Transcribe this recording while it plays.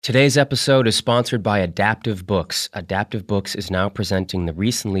Today's episode is sponsored by Adaptive Books. Adaptive Books is now presenting the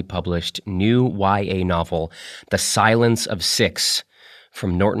recently published new YA novel, The Silence of Six,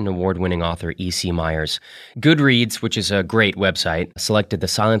 from Norton Award-winning author E.C. Myers. Goodreads, which is a great website, selected The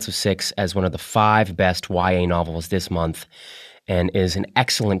Silence of Six as one of the 5 best YA novels this month and is an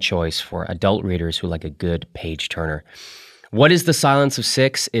excellent choice for adult readers who like a good page-turner. What is The Silence of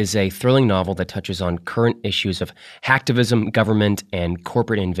Six is a thrilling novel that touches on current issues of hacktivism, government, and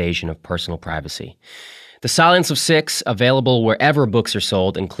corporate invasion of personal privacy. The Silence of Six, available wherever books are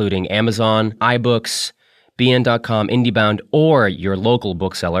sold, including Amazon, iBooks, BN.com, IndieBound, or your local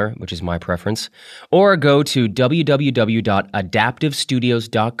bookseller, which is my preference, or go to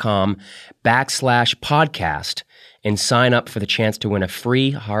www.adaptivestudios.com/podcast and sign up for the chance to win a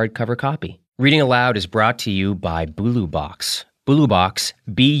free hardcover copy. Reading Aloud is brought to you by BuluBox. BuluBox,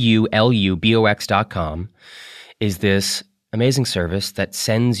 BuluBox.com, is this amazing service that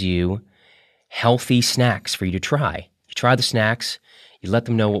sends you healthy snacks for you to try. You try the snacks, you let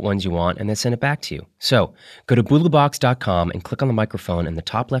them know what ones you want, and they send it back to you. So go to BuluBox.com and click on the microphone in the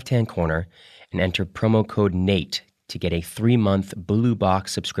top left-hand corner and enter promo code NATE to get a 3-month BuluBox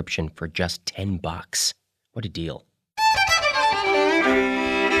subscription for just $10. What a deal.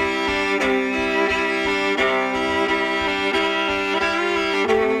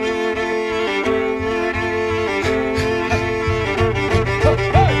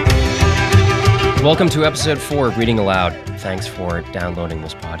 Welcome to episode 4 of Reading Aloud. Thanks for downloading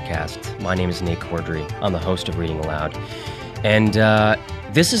this podcast. My name is Nate Cordry. I'm the host of Reading Aloud. And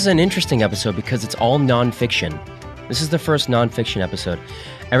this is an interesting episode because it's all nonfiction. This is the first nonfiction episode.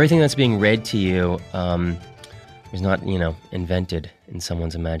 Everything that's being read to you was not, invented in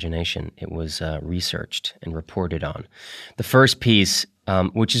someone's imagination. It was researched and reported on. The first piece,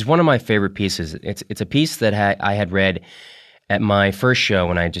 which is one of my favorite pieces, it's a piece that I had read at my first show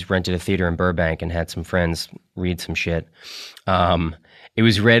when I just rented a theater in Burbank and had some friends read some shit. It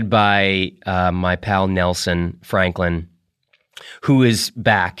was read by my pal Nelson Franklin, who is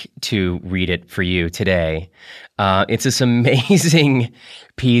back to read it for you today. It's this amazing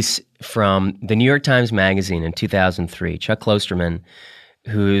piece from the New York Times Magazine in 2003. Chuck Klosterman,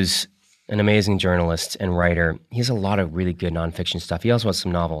 who's an amazing journalist and writer. He has a lot of really good nonfiction stuff. He also has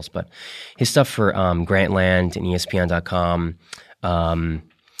some novels, but his stuff for Grantland and ESPN.com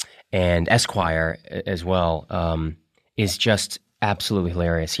and Esquire as well is just absolutely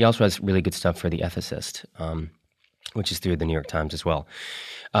hilarious. He also has really good stuff for The Ethicist, which is through the New York Times as well.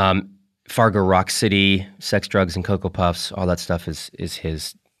 Fargo Rock City, Sex, Drugs, and Cocoa Puffs, all that stuff is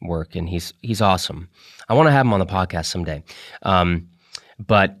his work, and he's awesome. I want to have him on the podcast someday.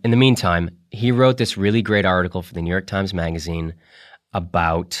 But in the meantime, he wrote this really great article for the New York Times Magazine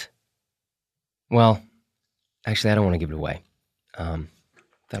about, well, actually, I don't want to give it away.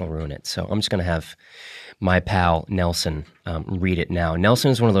 That'll ruin it. So I'm just going to have my pal Nelson read it now.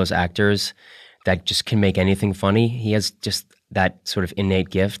 Nelson is one of those actors that just can make anything funny. He has just that sort of innate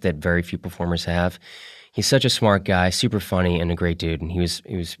gift that very few performers have. He's such a smart guy, super funny, and a great dude. And he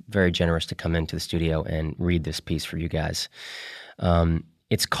was very generous to come into the studio and read this piece for you guys.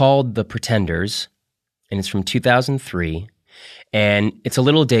 It's called The Pretenders, and it's from 2003, and it's a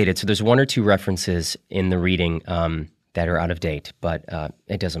little dated, so there's 1 or 2 references in the reading that are out of date, but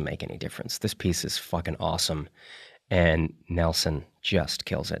it doesn't make any difference. This piece is fucking awesome, and Nelson just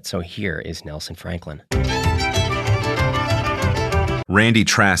kills it. So here is Nelson Franklin. Randy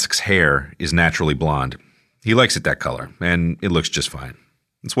Trask's hair is naturally blonde. He likes it that color, and it looks just fine.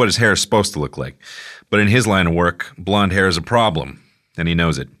 It's what his hair is supposed to look like. But in his line of work, blonde hair is a problem, and he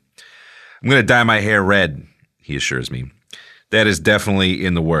knows it. I'm going to dye my hair red, he assures me. That is definitely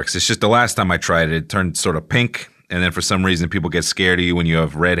in the works. It's just the last time I tried it, it turned sort of pink, and then for some reason people get scared of you when you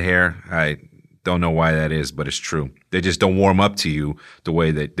have red hair. I don't know why that is, but it's true. They just don't warm up to you the way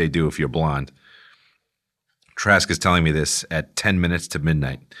that they do if you're blonde. Trask is telling me this at 10 minutes to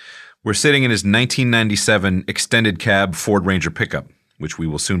midnight. We're sitting in his 1997 extended cab Ford Ranger pickup, which we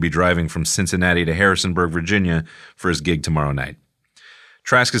will soon be driving from Cincinnati to Harrisonburg, Virginia, for his gig tomorrow night.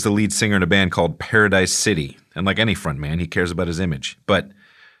 Trask is the lead singer in a band called Paradise City, and like any frontman, he cares about his image. But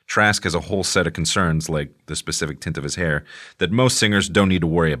Trask has a whole set of concerns, like the specific tint of his hair, that most singers don't need to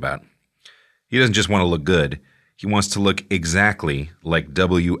worry about. He doesn't just want to look good, he wants to look exactly like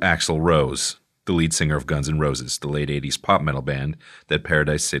W. Axl Rose, the lead singer of Guns N' Roses, the late 80s pop metal band that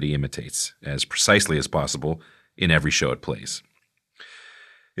Paradise City imitates, as precisely as possible in every show it plays.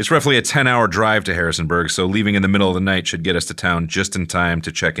 It's roughly a 10-hour drive to Harrisonburg, so leaving in the middle of the night should get us to town just in time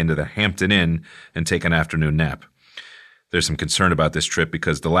to check into the Hampton Inn and take an afternoon nap. There's some concern about this trip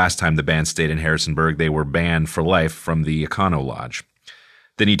because the last time the band stayed in Harrisonburg, they were banned for life from the Econo Lodge.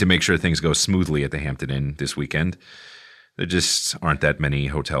 They need to make sure things go smoothly at the Hampton Inn this weekend. There just aren't that many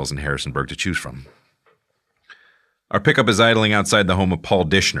hotels in Harrisonburg to choose from. Our pickup is idling outside the home of Paul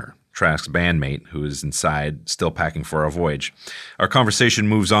Dishner, Trask's bandmate, who is inside, still packing for our voyage. Our conversation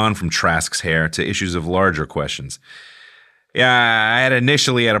moves on from Trask's hair to issues of larger questions. Yeah, I had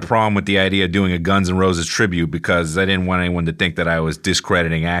initially had a problem with the idea of doing a Guns N' Roses tribute because I didn't want anyone to think that I was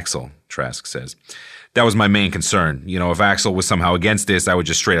discrediting Axl, Trask says. That was my main concern. You know, if Axl was somehow against this, I would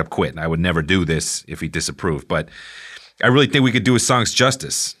just straight up quit. I would never do this if he disapproved. But I really think we could do his songs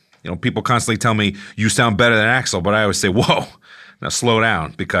justice. You know, people constantly tell me, you sound better than Axl, but I always say, whoa, now slow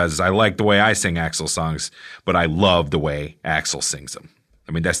down, because I like the way I sing Axl songs, but I love the way Axl sings them.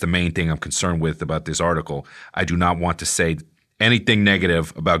 I mean, that's the main thing I'm concerned with about this article. I do not want to say anything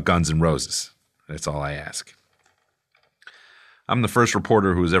negative about Guns N' Roses. That's all I ask. I'm the first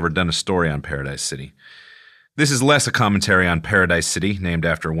reporter who has ever done a story on Paradise City. This is less a commentary on Paradise City, named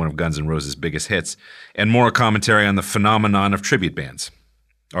after one of Guns N' Roses' biggest hits, and more a commentary on the phenomenon of tribute bands,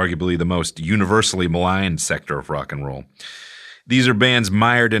 arguably the most universally maligned sector of rock and roll. These are bands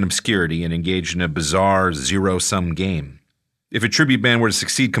mired in obscurity and engaged in a bizarre zero-sum game. If a tribute band were to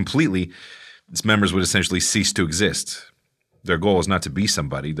succeed completely, its members would essentially cease to exist. Their goal is not to be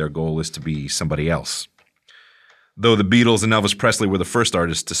somebody, their goal is to be somebody else. Though the Beatles and Elvis Presley were the first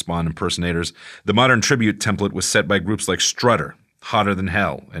artists to spawn impersonators, the modern tribute template was set by groups like Strutter, Hotter Than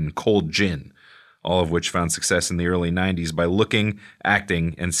Hell, and Cold Gin, all of which found success in the early 90s by looking,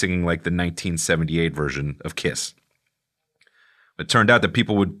 acting, and singing like the 1978 version of Kiss. It turned out that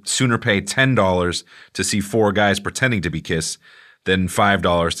people would sooner pay $10 to see four guys pretending to be Kiss than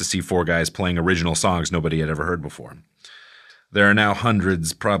 $5 to see four guys playing original songs nobody had ever heard before. There are now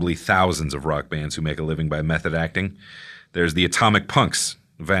hundreds, probably thousands of rock bands who make a living by method acting. There's the Atomic Punks,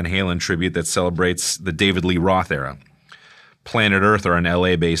 a Van Halen tribute that celebrates the David Lee Roth era. Planet Earth are an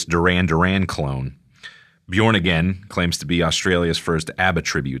LA-based Duran Duran clone. Bjorn Again claims to be Australia's first ABBA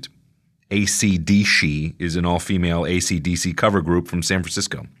tribute. AC/DC is an all-female AC/DC cover group from San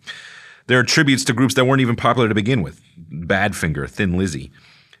Francisco. There are tributes to groups that weren't even popular to begin with, Badfinger, Thin Lizzy.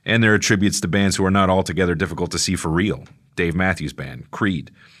 And there are tributes to bands who are not altogether difficult to see for real, Dave Matthews Band,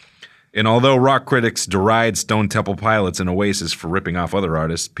 Creed. And although rock critics deride Stone Temple Pilots and Oasis for ripping off other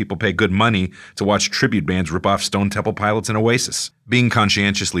artists, people pay good money to watch tribute bands rip off Stone Temple Pilots and Oasis. Being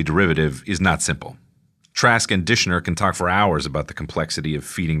conscientiously derivative is not simple. Trask and Dishner can talk for hours about the complexity of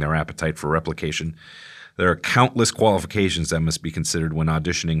feeding their appetite for replication. There are countless qualifications that must be considered when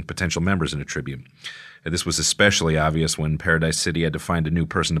auditioning potential members in a tribute. And this was especially obvious when Paradise City had to find a new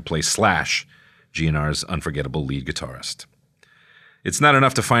person to play Slash, GNR's unforgettable lead guitarist. It's not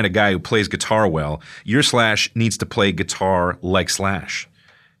enough to find a guy who plays guitar well. Your Slash needs to play guitar like Slash.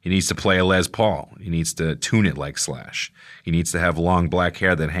 He needs to play a Les Paul. He needs to tune it like Slash. He needs to have long black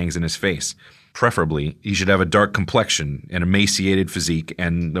hair that hangs in his face. Preferably, he should have a dark complexion, an emaciated physique,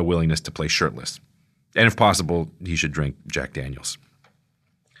 and a willingness to play shirtless. And if possible, he should drink Jack Daniels.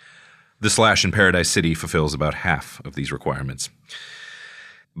 The Slash in Paradise City fulfills about half of these requirements.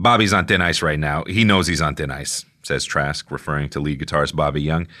 Bobby's on thin ice right now. He knows he's on thin ice, says Trask, referring to lead guitarist Bobby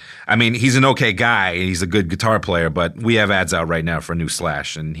Young. I mean, he's an okay guy, and he's a good guitar player, but we have ads out right now for a new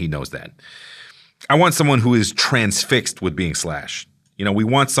Slash, and he knows that. I want someone who is transfixed with being Slash. You know, we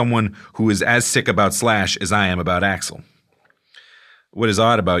want someone who is as sick about Slash as I am about Axl. What is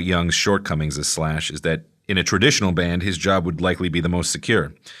odd about Young's shortcomings as Slash is that in a traditional band, his job would likely be the most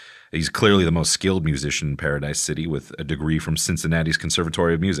secure. He's clearly the most skilled musician in Paradise City with a degree from Cincinnati's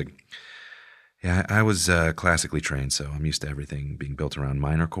Conservatory of Music. Yeah, I was classically trained, so I'm used to everything being built around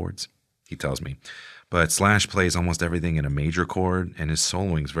minor chords, he tells me. But Slash plays almost everything in a major chord, and his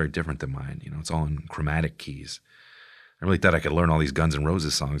soloing is very different than mine. You know, it's all in chromatic keys. I really thought I could learn all these Guns N'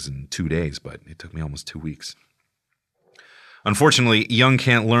 Roses songs in 2 days, but it took me almost 2 weeks. Unfortunately, Young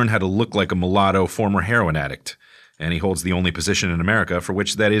can't learn how to look like a mulatto former heroin addict, and he holds the only position in America for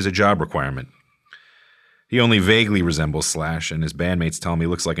which that is a job requirement. He only vaguely resembles Slash, and his bandmates tell him he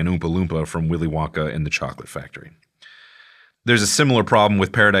looks like an Oompa Loompa from Willy Wonka and the Chocolate Factory. There's a similar problem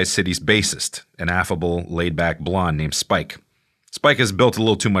with Paradise City's bassist, an affable, laid-back blonde named Spike. Spike is built a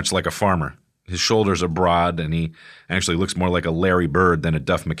little too much like a farmer. His shoulders are broad, and he actually looks more like a Larry Bird than a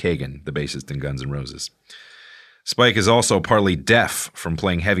Duff McKagan, the bassist in Guns N' Roses. Spike is also partly deaf from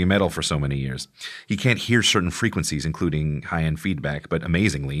playing heavy metal for so many years. He can't hear certain frequencies, including high-end feedback, but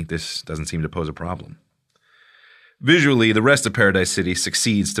amazingly, this doesn't seem to pose a problem. Visually, the rest of Paradise City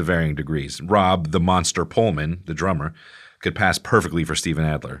succeeds to varying degrees. Rob, the monster Pullman, the drummer, could pass perfectly for Steven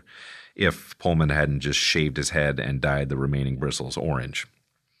Adler if Pullman hadn't just shaved his head and dyed the remaining bristles orange.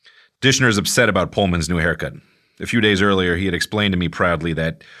 Dishner is upset about Pullman's new haircut. A few days earlier, he had explained to me proudly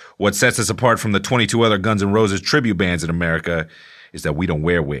that what sets us apart from the 22 other Guns N' Roses tribute bands in America is that we don't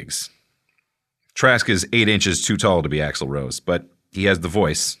wear wigs. Trask is 8 inches too tall to be Axl Rose, but he has the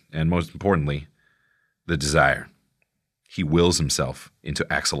voice, and most importantly, the desire. He wills himself into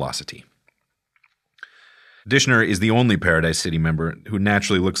Axlosity. Dishner is the only Paradise City member who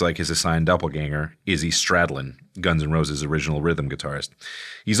naturally looks like his assigned doppelganger, Izzy Stradlin, Guns N' Roses' original rhythm guitarist.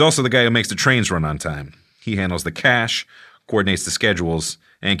 He's also the guy who makes the trains run on time. He handles the cash, coordinates the schedules,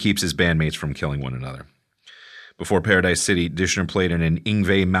 and keeps his bandmates from killing one another. Before Paradise City, Dishner played in an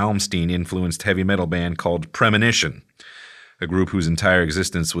Yngwie Malmsteen-influenced heavy metal band called Premonition, a group whose entire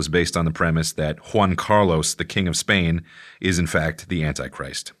existence was based on the premise that Juan Carlos, the King of Spain, is in fact the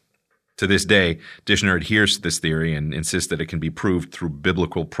Antichrist. To this day, Dishner adheres to this theory and insists that it can be proved through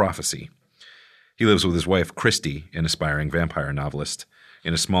biblical prophecy. He lives with his wife, Christy, an aspiring vampire novelist,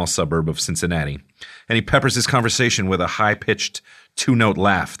 in a small suburb of Cincinnati, and he peppers his conversation with a high-pitched, 2-note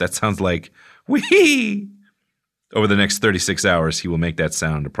laugh that sounds like, wee! Over the next 36 hours, he will make that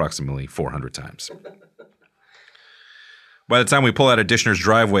sound approximately 400 times. By the time we pull out of Dishner's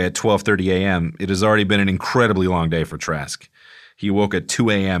driveway at 12:30 a.m., it has already been an incredibly long day for Trask. He woke at 2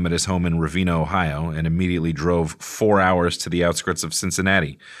 a.m. at his home in Ravino, Ohio, and immediately drove 4 hours to the outskirts of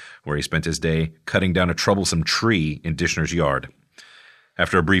Cincinnati, where he spent his day cutting down a troublesome tree in Dishner's yard.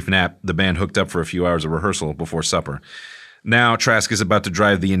 After a brief nap, the band hooked up for a few hours of rehearsal before supper. Now, Trask is about to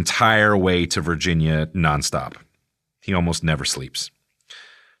drive the entire way to Virginia nonstop. He almost never sleeps.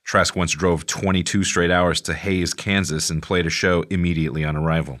 Trask once drove 22 straight hours to Hays, Kansas, and played a show immediately on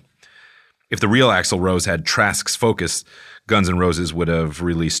arrival. If the real Axl Rose had Trask's focus, Guns N' Roses would have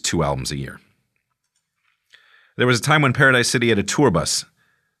released 2 albums a year. There was a time when Paradise City had a tour bus,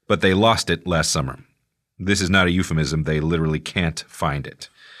 but they lost it last summer. This is not a euphemism. They literally can't find it.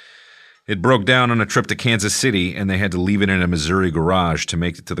 It broke down on a trip to Kansas City, and they had to leave it in a Missouri garage to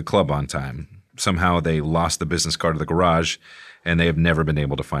make it to the club on time. Somehow they lost the business card of the garage, and they have never been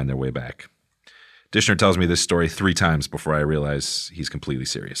able to find their way back. Dishner tells me this story 3 times before I realize he's completely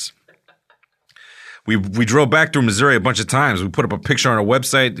serious. We drove back through Missouri a bunch of times. We put up a picture on our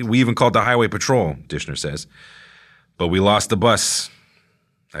website. We even called the highway patrol, Dishner says. But we lost the bus.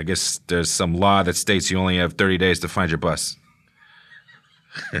 I guess there's some law that states you only have 30 days to find your bus.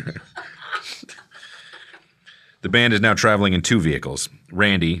 The band is now traveling in 2 vehicles.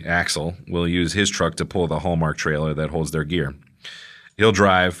 Randy, Axl, will use his truck to pull the Hallmark trailer that holds their gear. He'll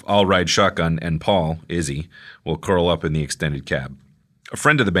drive, I'll ride shotgun, and Paul, Izzy, will curl up in the extended cab. A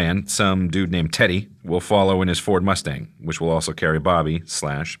friend of the band, some dude named Teddy, will follow in his Ford Mustang, which will also carry Bobby,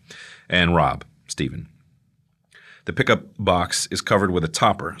 Slash, and Rob, Steven. The pickup box is covered with a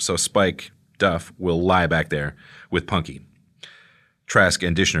topper, so Spike, Duff, will lie back there with Punky. Trask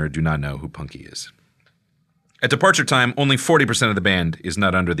and Dishner do not know who Punky is. At departure time, only 40% of the band is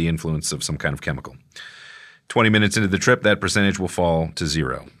not under the influence of some kind of chemical. 20 minutes into the trip, that percentage will fall to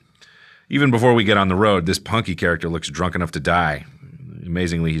 0. Even before we get on the road, this Punky character looks drunk enough to die.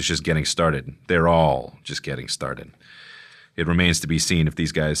 Amazingly, he's just getting started. They're all just getting started. It remains to be seen if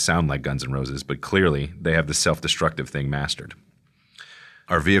these guys sound like Guns N' Roses, but clearly they have the self-destructive thing mastered.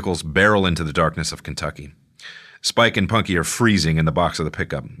 Our vehicles barrel into the darkness of Kentucky. Spike and Punky are freezing in the box of the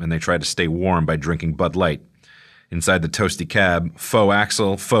pickup, and they try to stay warm by drinking Bud Light. Inside the toasty cab, faux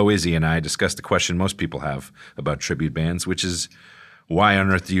Axl, faux Izzy, and I discuss the question most people have about tribute bands, which is, why on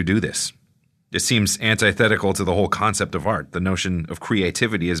earth do you do this? It seems antithetical to the whole concept of art. The notion of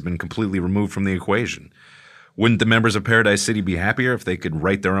creativity has been completely removed from the equation. Wouldn't the members of Paradise City be happier if they could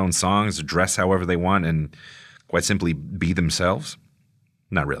write their own songs, dress however they want, and quite simply be themselves?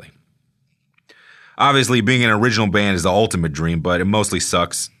 Not really. Obviously, being an original band is the ultimate dream, but it mostly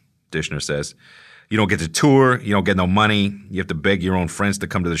sucks, Dishner says. You don't get to tour, you don't get no money, you have to beg your own friends to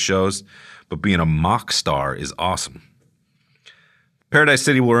come to the shows, but being a mock star is awesome. Paradise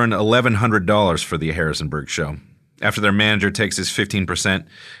City will earn $1,100 for the Harrisonburg show. After their manager takes his 15%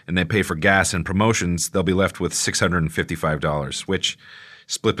 and they pay for gas and promotions, they'll be left with $655, which,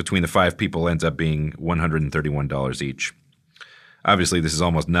 split between the 5 people, ends up being $131 each. Obviously, this is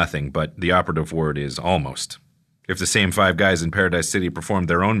almost nothing, but the operative word is almost. If the same 5 guys in Paradise City performed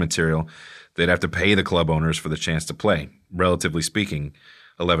their own material, they'd have to pay the club owners for the chance to play. Relatively speaking,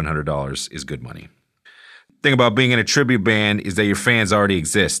 $1,100 is good money. The thing about being in a tribute band is that your fans already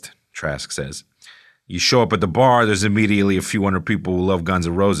exist, Trask says. You show up at the bar, there's immediately a few hundred people who love Guns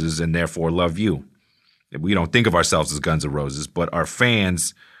N' Roses and therefore love you. We don't think of ourselves as Guns N' Roses, but our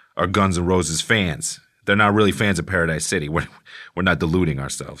fans are Guns N' Roses fans. They're not really fans of Paradise City. We're not deluding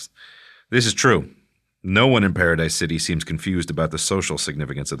ourselves. This is true. No one in Paradise City seems confused about the social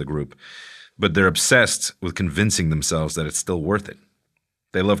significance of the group. but they're obsessed with convincing themselves that it's still worth it.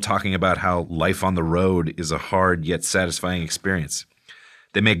 They love talking about how life on the road is a hard yet satisfying experience.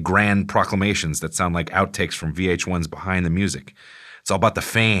 They make grand proclamations that sound like outtakes from VH1's Behind the Music. It's all about the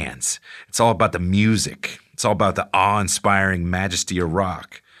fans. It's all about the music. It's all about the awe-inspiring majesty of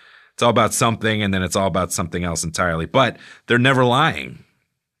rock. It's all about something, and then it's all about something else entirely. But they're never lying.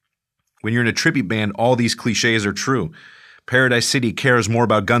 When you're in a tribute band, all these cliches are true. Paradise City cares more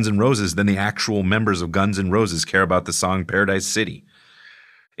about Guns N' Roses than the actual members of Guns N' Roses care about the song Paradise City.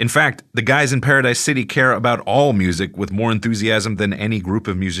 In fact, the guys in Paradise City care about all music with more enthusiasm than any group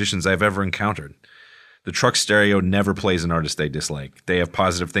of musicians I've ever encountered. The truck stereo never plays an artist they dislike. They have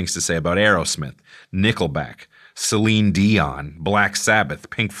positive things to say about Aerosmith, Nickelback, Celine Dion, Black Sabbath,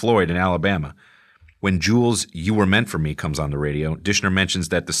 Pink Floyd, and Alabama. When Jules' You Were Meant for Me comes on the radio, Dishner mentions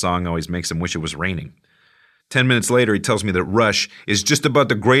that the song always makes him wish it was raining. 10 minutes later, he tells me that Rush is just about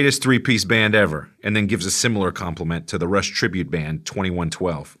the greatest three-piece band ever, and then gives a similar compliment to the Rush tribute band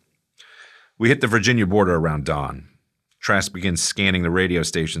 2112. We hit the Virginia border around dawn. Trask begins scanning the radio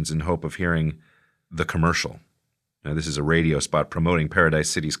stations in hope of hearing The Commercial. Now, this is a radio spot promoting Paradise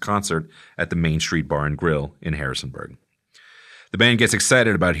City's concert at the Main Street Bar and Grill in Harrisonburg. The band gets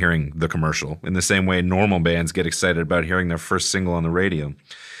excited about hearing The Commercial in the same way normal bands get excited about hearing their first single on the radio.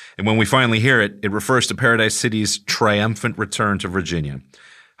 And when we finally hear it, it refers to Paradise City's triumphant return to Virginia.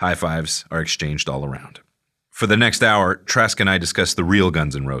 High fives are exchanged all around. For the next hour, Trask and I discuss the real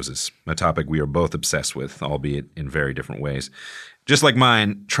Guns N' Roses, a topic we are both obsessed with, albeit in very different ways. Just like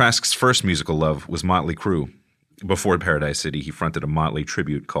mine, Trask's first musical love was Motley Crue. Before Paradise City, he fronted a Motley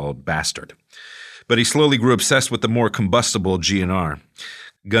tribute called Bastard. But he slowly grew obsessed with the more combustible G&R.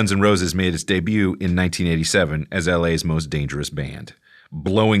 Guns N' Roses made its debut in 1987 as LA's most dangerous band,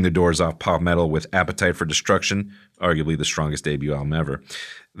 blowing the doors off pop metal with Appetite for Destruction, arguably the strongest debut album ever.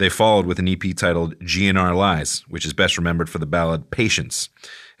 They followed with an EP titled G&R Lies, which is best remembered for the ballad Patience,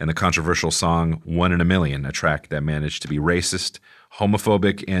 and the controversial song One in a Million, a track that managed to be racist,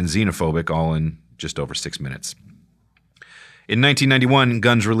 homophobic, and xenophobic all in just over 6 minutes. In 1991,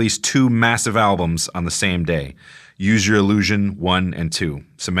 Guns released 2 massive albums on the same day, Use Your Illusion 1 and 2,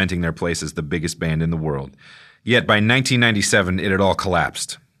 cementing their place as the biggest band in the world. Yet by 1997, it had all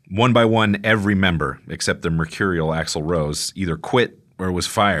collapsed. One by one, every member, except the mercurial Axl Rose, either quit or was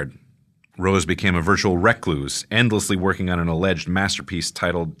fired. Rose became a virtual recluse, endlessly working on an alleged masterpiece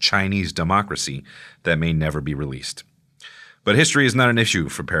titled Chinese Democracy that may never be released. But history is not an issue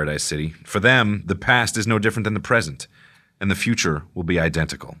for Paradise City. For them, the past is no different than the present, and the future will be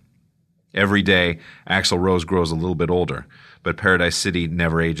identical. Every day, Axl Rose grows a little bit older, but Paradise City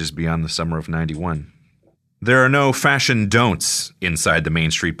never ages beyond the summer of 91. There are no fashion don'ts inside the Main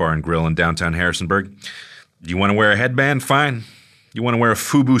Street Bar and Grill in downtown Harrisonburg. You want to wear a headband? Fine. You want to wear a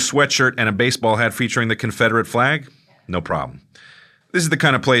FUBU sweatshirt and a baseball hat featuring the Confederate flag? No problem. This is the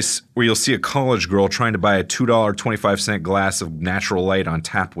kind of place where you'll see a college girl trying to buy a $2.25 glass of natural light on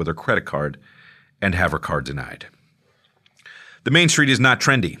tap with her credit card and have her card denied. The Main Street is not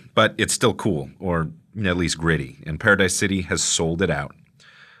trendy, but it's still cool, or at least gritty, and Paradise City has sold it out.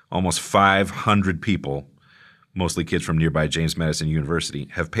 Almost 500 people, mostly kids from nearby James Madison University,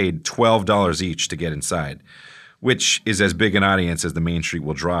 have paid $12 each to get inside, which is as big an audience as the Main Street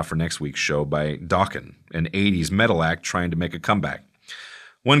will draw for next week's show by Dokken, an 80s metal act trying to make a comeback.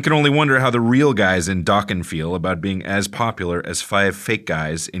 One can only wonder how the real guys in Dokken feel about being as popular as 5 fake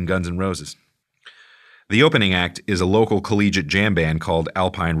guys in Guns N' Roses. The opening act is a local collegiate jam band called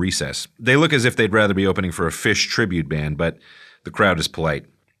Alpine Recess. They look as if they'd rather be opening for a Phish tribute band, but the crowd is polite.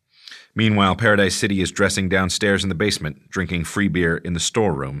 Meanwhile, Paradise City is dressing downstairs in the basement, drinking free beer in the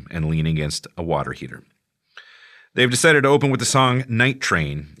storeroom, and leaning against a water heater. They've decided to open with the song Night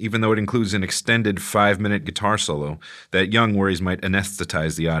Train, even though it includes an extended 5-minute guitar solo that Young worries might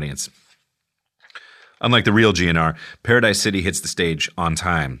anesthetize the audience. Unlike the real GNR, Paradise City hits the stage on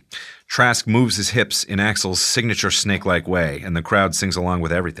time. Trask moves his hips in Axl's signature snake-like way, and the crowd sings along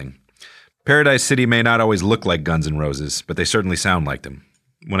with everything. Paradise City may not always look like Guns N' Roses, but they certainly sound like them.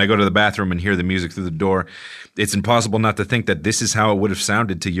 When I go to the bathroom and hear the music through the door, it's impossible not to think that this is how it would have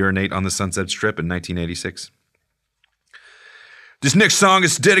sounded to urinate on the Sunset Strip in 1986. This next song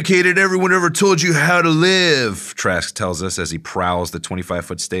is dedicated to everyone who ever told you how to live, Trask tells us as he prowls the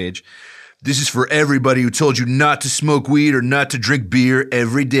 25-foot stage. This is for everybody who told you not to smoke weed or not to drink beer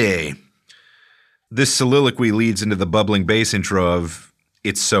every day. This soliloquy leads into the bubbling bass intro of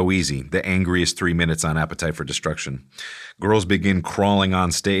It's So Easy, the angriest 3 minutes on Appetite for Destruction. Girls begin crawling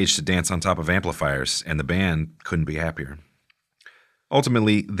on stage to dance on top of amplifiers, and the band couldn't be happier.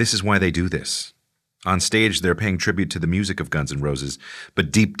 Ultimately, this is why they do this. On stage, they're paying tribute to the music of Guns N' Roses,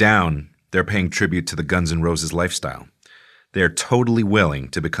 but deep down, They're paying tribute to the Guns N' Roses lifestyle. They're totally willing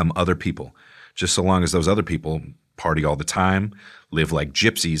to become other people, just so long as those other people party all the time, live like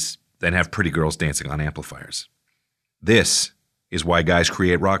gypsies, and have pretty girls dancing on amplifiers. This is why guys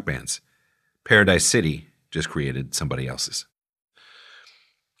create rock bands. Paradise City just created somebody else's.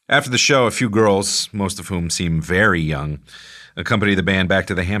 After the show, a few girls, most of whom seem very young, accompany the band back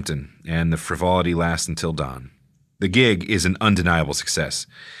to the Hampton, and the frivolity lasts until dawn. The gig is an undeniable success.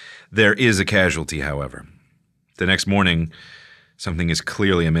 There is a casualty, however. The next morning, something is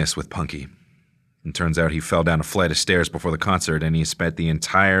clearly amiss with Punky. It turns out he fell down a flight of stairs before the concert, and he spent the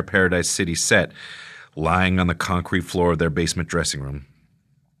entire Paradise City set lying on the concrete floor of their basement dressing room.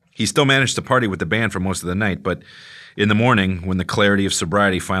 He still managed to party with the band for most of the night, but in the morning, when the clarity of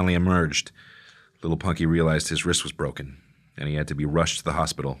sobriety finally emerged, little Punky realized his wrist was broken, and he had to be rushed to the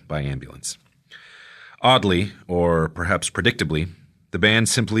hospital by ambulance. Oddly, or perhaps predictably, the band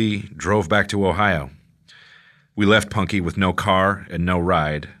simply drove back to Ohio. We left Punky with no car and no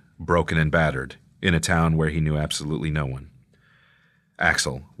ride, broken and battered, in a town where he knew absolutely no one.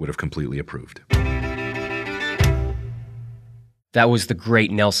 Axl would have completely approved. That was the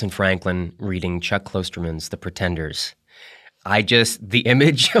great Nelson Franklin reading Chuck Klosterman's The Pretenders. The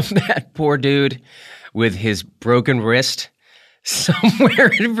image of that poor dude with his broken wrist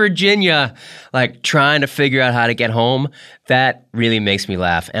somewhere in Virginia, like trying to figure out how to get home, that really makes me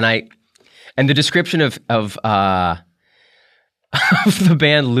laugh. And the description of the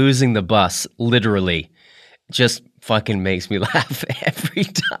band losing the bus, literally, just fucking makes me laugh every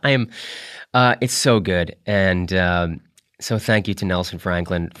time. It's so good. And so thank you to Nelson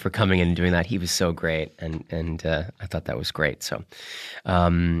Franklin for coming in and doing that. He was so great, and I thought that was great. So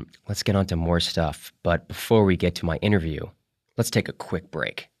let's get on to more stuff. But before we get to my interview, let's take a quick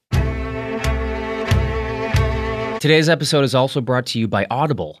break. Today's episode is also brought to you by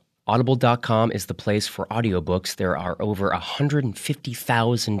Audible. Audible.com is the place for audiobooks. There are over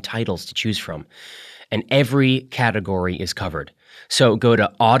 150,000 titles to choose from, and every category is covered. So go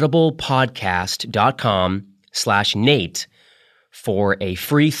to audiblepodcast.com/Nate for a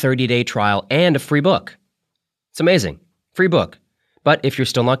free 30-day trial and a free book. It's amazing. Free book. But if you're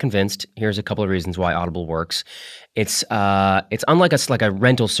still not convinced, here's a couple of reasons why Audible works. It's unlike a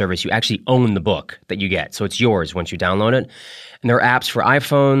rental service. You actually own the book that you get, so it's yours once you download it. And there are apps for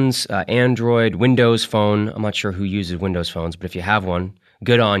iPhones, Android, Windows Phone. I'm not sure who uses Windows phones, but if you have one,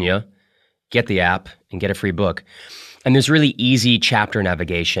 good on you. Get the app and get a free book. And there's really easy chapter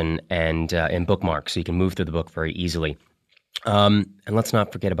navigation and bookmarks, so you can move through the book very easily. And let's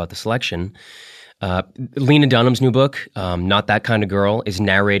not forget about the selection. Lena Dunham's new book, Not That Kind of Girl, is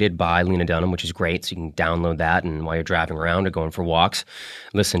narrated by Lena Dunham, which is great. So you can download that, and while you're driving around or going for walks,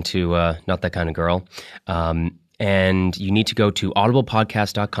 listen to Not That Kind of Girl. And you need to go to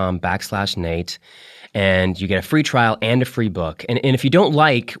audiblepodcast.com/Nate, and you get a free trial and a free book. And if you don't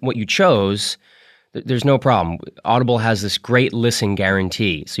like what you chose, there's no problem. Audible has this great listen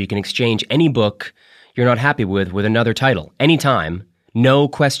guarantee, so you can exchange any book you're not happy with another title, anytime, no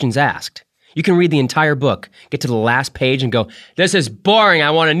questions asked. You can read the entire book, get to the last page and go, "This is boring,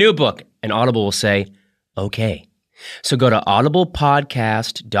 I want a new book." And Audible will say, "Okay." So go to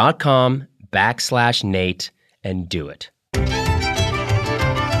audiblepodcast.com/Nate and do it.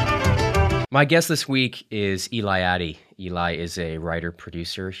 My guest this week is Eli Attie. Eli is a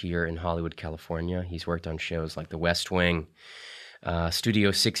writer-producer here in Hollywood, California. He's worked on shows like The West Wing,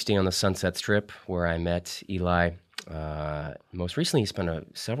 Studio 60 on the Sunset Strip, where I met Eli. Most recently, he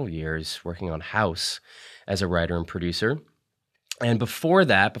spent several years working on House as a writer and producer. And before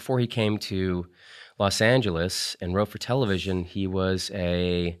that, before he came to Los Angeles and wrote for television, he was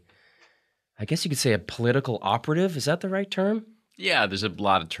I guess you could say a political operative. Is that the right term? Yeah, there's a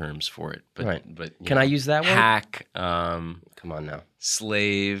lot of terms for it. But, right. But Can I use that one? Hack. Come on now.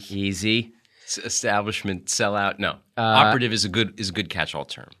 Slave. Easy. Establishment. Sellout. No. Operative is a good catch-all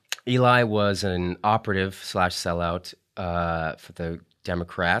term. Eli was an operative/sellout for the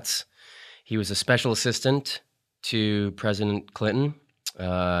Democrats. He was a special assistant to President Clinton,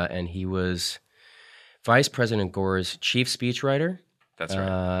 and he was Vice President Gore's chief speechwriter. That's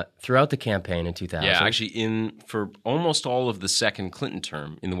right. Throughout the campaign in 2000. Yeah, actually, for almost all of the second Clinton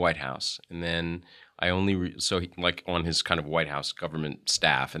term in the White House, and then I only on his kind of White House government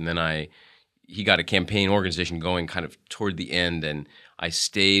staff, and then he got a campaign organization going kind of toward the end, and I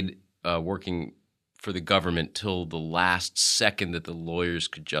stayed working for the government till the last second that the lawyers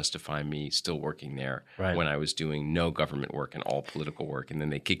could justify me still working there when I was doing no government work and all political work. And then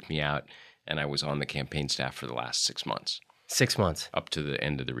they kicked me out, and I was on the campaign staff for the last 6 months. 6 months. Up to the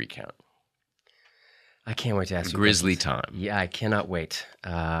end of the recount. I can't wait to ask you Grizzly questions. time. Yeah, I cannot wait.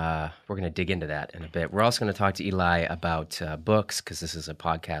 We're going to dig into that in a bit. We're also going to talk to Eli about books, because this is a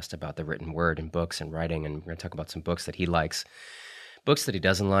podcast about the written word and books and writing, and we're going to talk about some books that he likes, books that he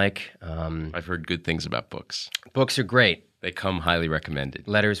doesn't like. I've heard good things about books. Books are great. They come highly recommended.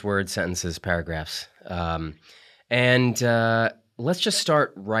 Letters, words, sentences, paragraphs. And let's just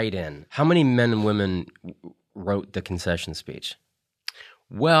start right in. How many men and women wrote the concession speech?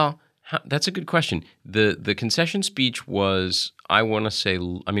 Well, that's a good question. The concession speech was, I want to say,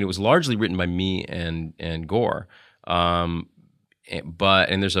 I mean, it was largely written by me and Gore, and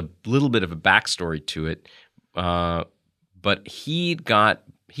there's a little bit of a backstory to it. But he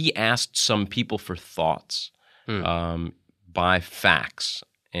asked some people for thoughts by fax,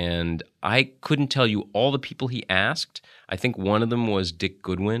 and I couldn't tell you all the people he asked. I think one of them was Dick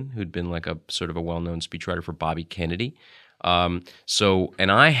Goodwin, who'd been like a sort of a well-known speechwriter for Bobby Kennedy. And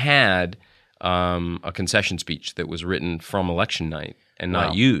I had a concession speech that was written from election night and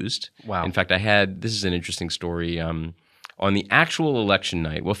not used. Wow. In fact, this is an interesting story. On the actual election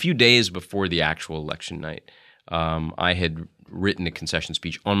night, well, a few days before the actual election night, I had written a concession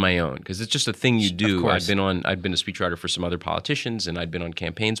speech on my own, because it's just a thing you do. Of course. I'd been a speechwriter for some other politicians, and I'd been on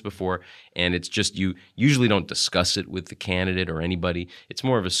campaigns before, and it's just, you usually don't discuss it with the candidate or anybody. It's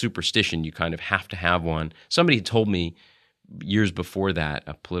more of a superstition. You kind of have to have one. Somebody had told me years before that,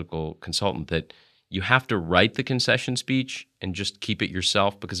 a political consultant, that you have to write the concession speech and just keep it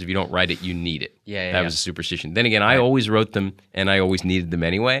yourself, because if you don't write it, you need it. That was a superstition. Then again, I always wrote them, and I always needed them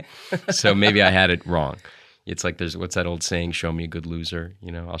anyway, so maybe I had it wrong. It's like what's that old saying? Show me a good loser,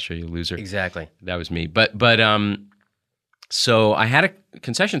 I'll show you a loser. Exactly. That was me. But so I had a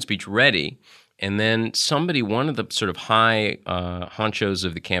concession speech ready, and then one of the sort of high honchos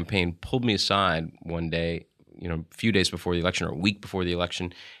of the campaign pulled me aside one day, a few days before the election or a week before the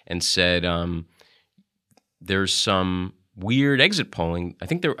election, and said, there's some weird exit polling. I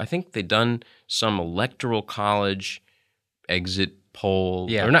think they'd done some electoral college exit poll.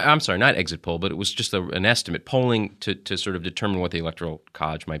 Yeah. Or not, I'm sorry, not exit poll, but it was just an estimate, polling to sort of determine what the electoral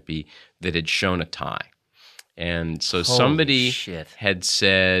college might be, that had shown a tie. And so somebody had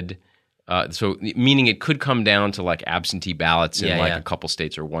said, so meaning it could come down to like absentee ballots in a couple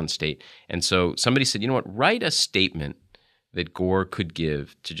states or one state. And so somebody said, you know what, write a statement that Gore could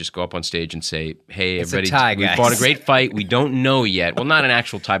give to just go up on stage and say, hey, it's everybody, a tie, we guys. fought a great fight. We don't know yet. Well, not an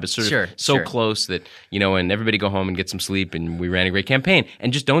actual tie, but sort of Sure. close that, and everybody go home and get some sleep, and we ran a great campaign.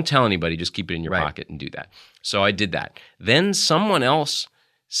 And just don't tell anybody. Just keep it in your pocket and do that. So I did that. Then someone else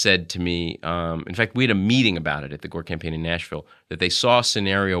said to me, in fact, we had a meeting about it at the Gore campaign in Nashville, that they saw a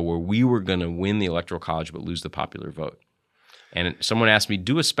scenario where we were going to win the electoral college but lose the popular vote. And someone asked me,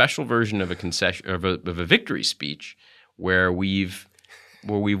 do a special version of a concession of a victory speech where we've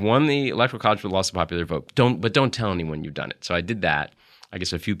won the electoral college but lost the popular vote. Don't tell anyone you've done it. So I did that. I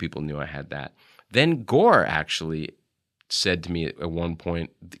guess a few people knew I had that. Then Gore actually said to me at one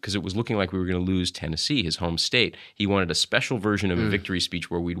point, because it was looking like we were going to lose Tennessee, his home state, he wanted a special version of a victory speech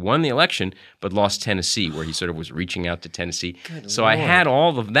where we'd won the election but lost Tennessee, where he sort of was reaching out to Tennessee. So Lord. I had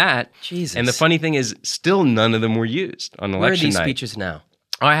all of that. Jesus. And the funny thing is, still none of them were used on election night. Where are these speeches now?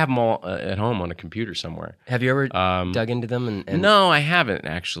 I have them all at home on a computer somewhere. Have you ever dug into them? And No, I haven't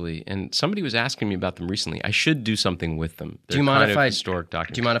actually. And somebody was asking me about them recently. I should do something with them. Do you mind if historic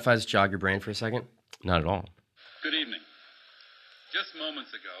documents. Do you mind if I just jog your brain for a second? Not at all. Good evening. Just moments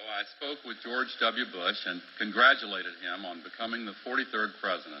ago, I spoke with George W. Bush and congratulated him on becoming the 43rd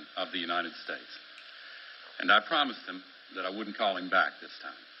President of the United States. And I promised him that I wouldn't call him back this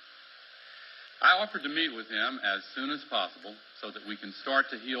time. I offered to meet with him as soon as possible so that we can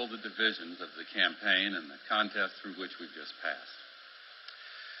start to heal the divisions of the campaign and the contest through which we've just passed.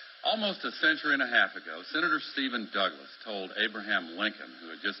 Almost a century and a half ago, Senator Stephen Douglas told Abraham Lincoln, who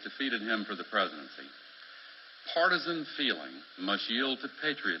had just defeated him for the presidency, partisan feeling must yield to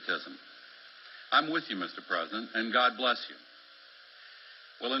patriotism. I'm with you, Mr. President, and God bless you.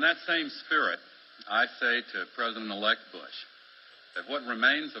 Well, in that same spirit, I say to President-elect Bush that what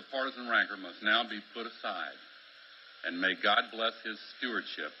remains of partisan rancor must now be put aside, and may God bless his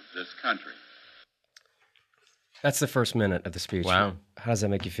stewardship of this country. That's the first minute of the speech. Wow. How does that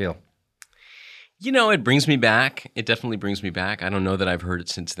make you feel? It brings me back. It definitely brings me back. I don't know that I've heard it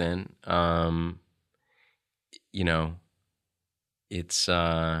since then. It's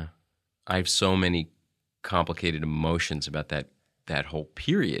I have so many complicated emotions about that whole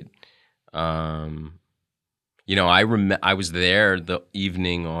period. I was there the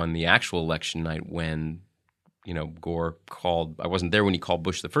evening on the actual election night when, Gore called. I wasn't there when he called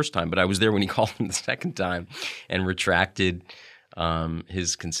Bush the first time, but I was there when he called him the second time and retracted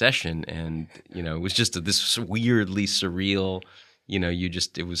his concession, and it was just this weirdly surreal.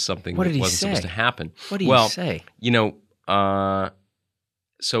 It was something What that did he wasn't say? supposed to happen. What did he say?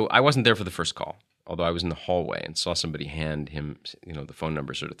 So I wasn't there for the first call, although I was in the hallway and saw somebody hand him, the phone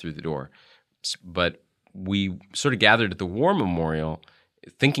number sort of through the door. But we sort of gathered at the War Memorial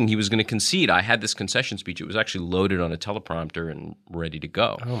thinking he was going to concede. I had this concession speech. It was actually loaded on a teleprompter and ready to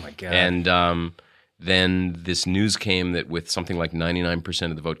go. Oh, my God. And then this news came that with something like 99%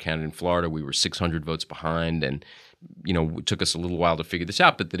 of the vote counted in Florida, we were 600 votes behind. And, it took us a little while to figure this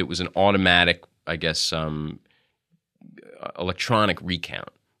out, but that it was an automatic, I guess, electronic recount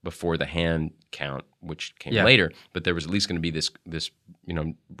before the hand count, which came later. But there was at least going to be this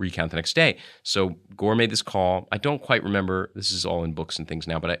recount the next day. So Gore made this call. I don't quite remember. This is all in books and things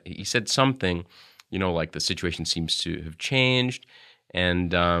now. But he said something, like the situation seems to have changed.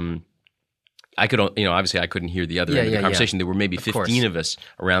 And I could, obviously I couldn't hear the other end of the conversation. There were maybe 15 of us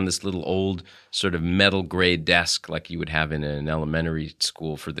around this little old sort of metal gray desk like you would have in an elementary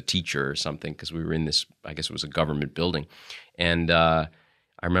school for the teacher or something, because we were in this, I guess it was a government building. And I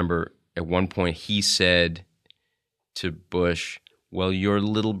remember at one point he said to Bush, well, your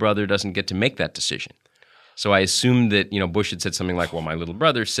little brother doesn't get to make that decision. So I assumed that, Bush had said something like, well, my little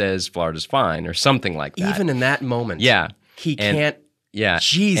brother says Florida's fine, or something like that. Even in that moment. Yeah. He can't. Yeah.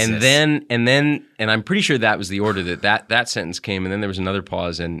 Jesus. And I'm pretty sure that was the order that sentence came. And then there was another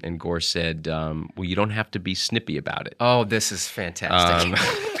pause, and Gore said, well, you don't have to be snippy about it. Oh, this is fantastic.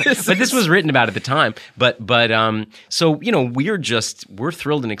 But this was written about at the time. But so, we're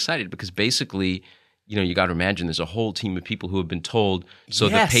thrilled and excited because basically, you got to imagine there's a whole team of people who have been told, so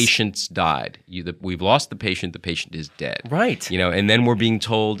the patient's died. We've lost the patient is dead. Right. And then we're being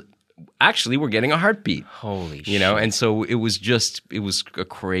told, actually, we're getting a heartbeat. Holy shit. And so it was a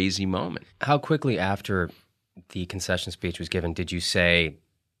crazy moment. How quickly after the concession speech was given did you say,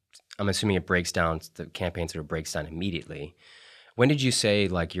 I'm assuming it breaks down, the campaign sort of breaks down immediately. When did you say,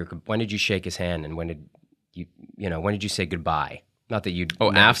 when did you shake his hand, and when did you say goodbye? Not that you'd...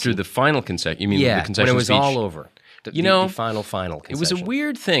 Oh, after the final concession? You mean the concession speech? when it was all over. The final concession. It was a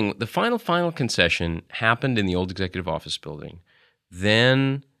weird thing. The final concession happened in the old executive office building.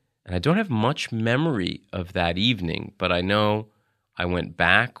 Then... And I don't have much memory of that evening, but I know I went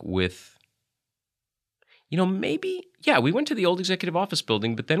back with, we went to the old executive office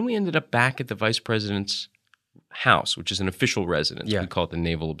building, but then we ended up back at the vice president's house, which is an official residence. Yeah. We call it the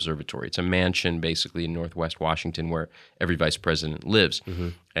Naval Observatory. It's a mansion basically in Northwest Washington where every vice president lives. Mm-hmm.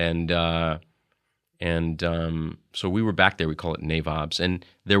 And so we were back there. We call it NAVOBS. And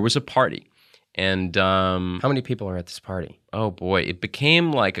there was a party. And how many people are at this party? Oh boy, it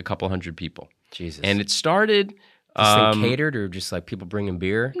became like a couple hundred people. Jesus. And it started this thing catered, or just like people bringing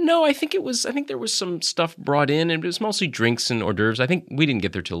beer? No, I think there was some stuff brought in, and it was mostly drinks and hors d'oeuvres. I think we didn't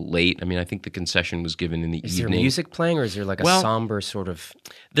get there till late. I mean, I think the concession was given in the evening. Is there music playing, or is there like a somber sort of...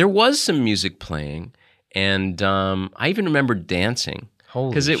 There was some music playing, and I even remember dancing. Holy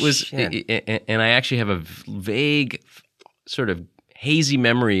because it was, shit. And I actually have a vague sort of hazy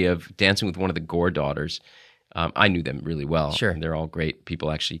memory of dancing with one of the Gore daughters. I knew them really well. Sure. They're all great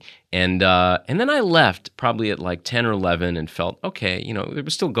people, actually. And then I left probably at like 10 or 11 and felt, okay, it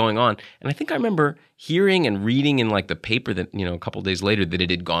was still going on. And I think I remember hearing and reading in like the paper that, a couple of days later that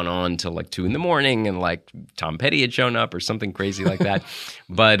it had gone on till like 2 a.m. and like Tom Petty had shown up or something crazy like that.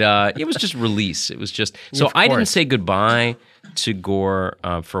 But it was just release. It was just, so I didn't say goodbye to Gore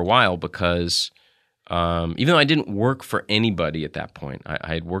for a while because... even though I didn't work for anybody at that point,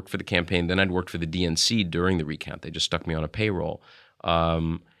 I had worked for the campaign, then I'd worked for the DNC during the recount. They just stuck me on a payroll.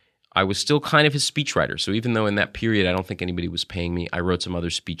 I was still kind of his speechwriter. So even though in that period I don't think anybody was paying me, I wrote some other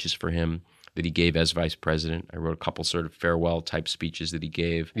speeches for him that he gave as vice president. I wrote a couple sort of farewell type speeches that he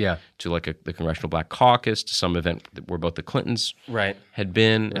gave to like the Congressional Black Caucus, to some event where both the Clintons had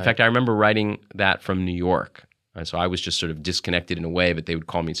been. In fact, I remember writing that from New York. And so I was just sort of disconnected in a way, but they would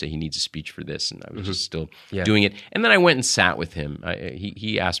call me and say, he needs a speech for this. And I was just still doing it. And then I went and sat with him.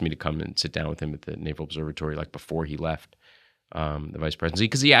 He asked me to come and sit down with him at the Naval Observatory like before he left the vice presidency,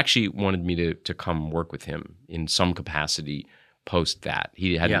 because he actually wanted me to come work with him in some capacity post that.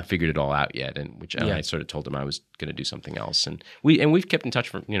 He hadn't figured it all out yet, and I sort of told him I was going to do something else. And we've kept in touch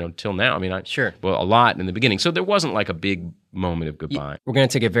for till now. I mean, a lot in the beginning. So there wasn't like a big moment of goodbye. We're going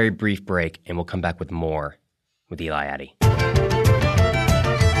to take a very brief break, and we'll come back with more with Eli Attie.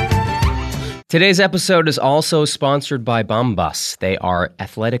 Today's episode is also sponsored by Bombas. They are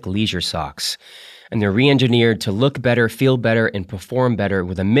athletic leisure socks. and they're re-engineered to look better, feel better, and perform better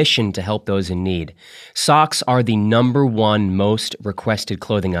with a mission to help those in need. Socks are the #1 most requested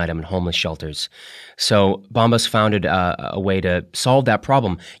clothing item in homeless shelters. So Bombas founded a way to solve that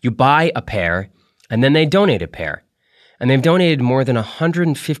problem. You buy a pair, and then they donate a pair. And they've donated more than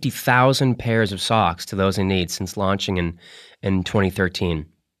 150,000 pairs of socks to those in need since launching in 2013.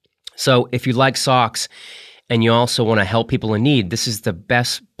 So if you like socks and you also want to help people in need, this is the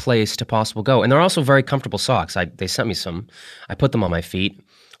best place to possibly go. And they're also very comfortable socks. They sent me some. I put them on my feet.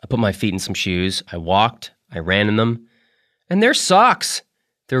 I put my feet in some shoes. I walked. I ran in them. And they're socks.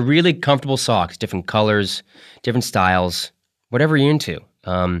 They're really comfortable socks, different colors, different styles, whatever you're into.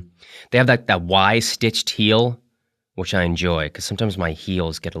 They have that Y-stitched heel, which I enjoy because sometimes my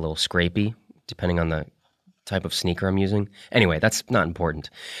heels get a little scrapey depending on the type of sneaker I'm using. Anyway, that's not important.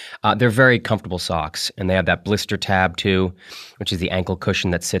 They're very comfortable socks, and they have that blister tab too, which is the ankle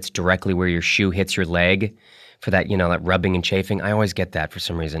cushion that sits directly where your shoe hits your leg for that, that rubbing and chafing. I always get that for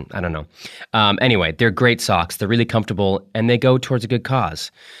some reason. I don't know. Anyway, they're great socks. They're really comfortable, and they go towards a good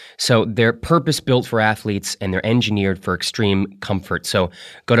cause. So they're purpose-built for athletes, and they're engineered for extreme comfort. So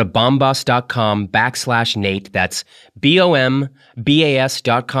go to bombas.com/Nate. That's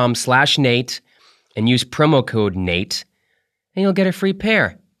BOMBAS.com/Nate, and use promo code Nate, and you'll get a free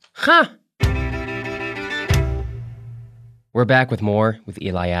pair. Huh! We're back with more with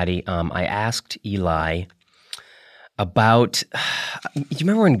Eli Attie. I asked Eli about, you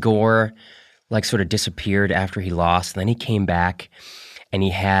remember when Gore sort of disappeared after he lost, and then he came back and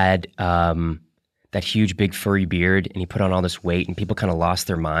he had that huge big furry beard and he put on all this weight and people kind of lost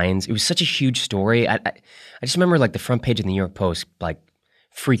their minds. It was such a huge story. I just remember the front page of the New York Post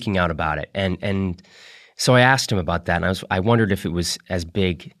freaking out about it. And so I asked him about that, and I wondered if it was as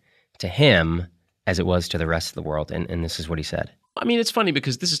big to him as it was to the rest of the world, and this is what he said. I mean, it's funny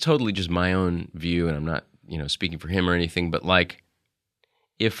because this is totally just my own view, and I'm not, speaking for him or anything, but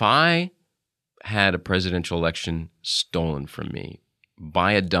if I had a presidential election stolen from me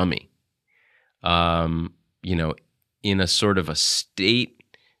by a dummy, in a sort of a state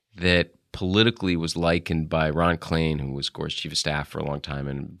that politically was likened by Ron Klain, who was Gore's chief of staff for a long time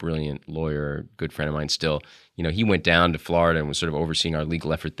and a brilliant lawyer, good friend of mine still. He went down to Florida and was sort of overseeing our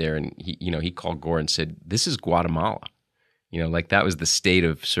legal effort there, and he called Gore and said, "This is Guatemala." That was the state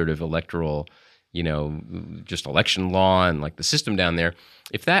of sort of electoral, just election law and the system down there.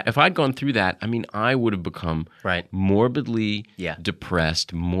 If I'd gone through that, I mean, I would have become morbidly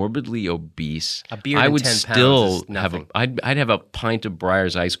depressed, morbidly obese. A beard I and would 10 still pounds is nothing. I'd have a pint of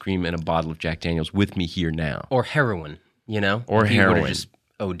Breyer's ice cream and a bottle of Jack Daniels with me here now. Or heroin, Or he heroin. would have just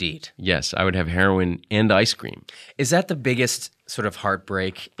OD'd. Yes, I would have heroin and ice cream. Is that the biggest sort of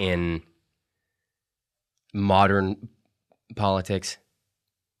heartbreak in modern politics?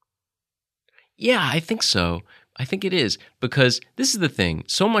 Yeah, I think so. I think it is, because this is the thing.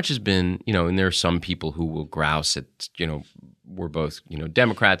 So much has been, and there are some people who will grouse at, we're both,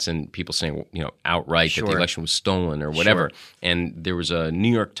 Democrats, and people saying, outright that the election was stolen or whatever. Sure. And there was a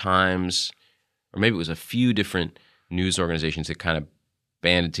New York Times, or maybe it was a few different news organizations that kind of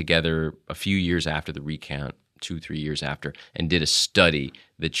banded together a few years after the recount, 2-3 years after, and did a study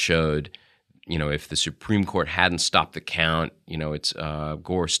that showed, if the Supreme Court hadn't stopped the count,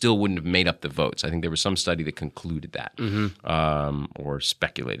 Gore still wouldn't have made up the votes. I think there was some study that concluded that, or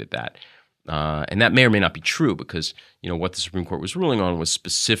speculated that. And that may or may not be true, because, what the Supreme Court was ruling on was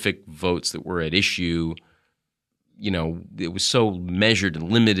specific votes that were at issue. It was so measured and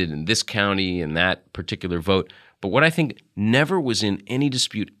limited in this county and that particular vote. But what I think never was in any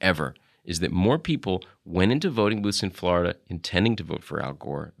dispute ever is that more people went into voting booths in Florida intending to vote for Al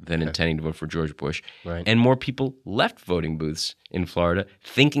Gore than intending to vote for George Bush. Right. And more people left voting booths in Florida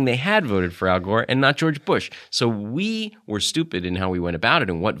thinking they had voted for Al Gore and not George Bush. So we were stupid in how we went about it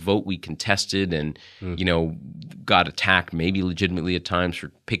and what vote we contested, and, got attacked maybe legitimately at times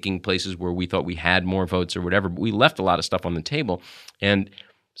for picking places where we thought we had more votes or whatever. But we left a lot of stuff on the table. And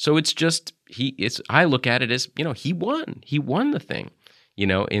so it's just, I look at it as, he won. He won the thing.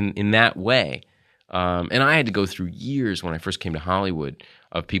 In that way. And I had to go through years when I first came to Hollywood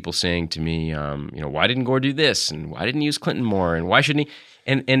of people saying to me, why didn't Gore do this? And why didn't he use Clinton more? And why shouldn't he?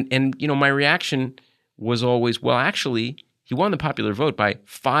 And my reaction was always, well, actually, he won the popular vote by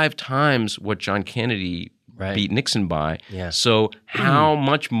 5 times what John Kennedy beat Nixon by. Yeah. So how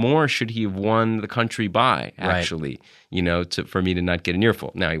much more should he have won the country by, actually, for me to not get an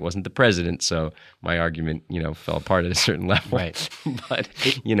earful? Now, he wasn't the president, so my argument, fell apart at a certain level. Right. But,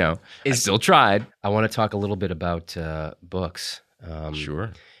 I still tried. I want to talk a little bit about books.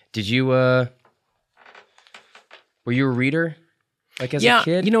 Sure. Did you, were you a reader? Like as a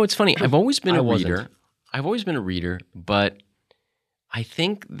kid? You know, it's funny. I've always been a wasn't. reader. I've always been a reader, but I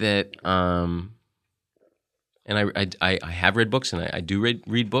think that, and I have read books, and I do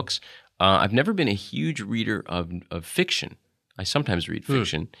read books. I've never been a huge reader of fiction. I sometimes read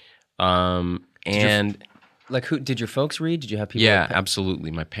fiction, and Like who did your folks read? Did you have people? yeah,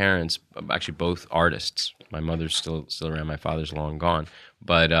 absolutely. My parents, actually, both artists. My mother's still around. My father's long gone,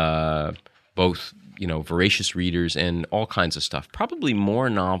 but both, you know, voracious readers and all kinds of stuff. Probably more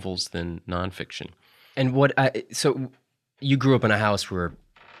novels than nonfiction. And so you grew up in a house where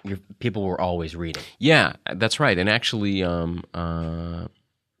your people were always reading. Yeah, that's right. And actually,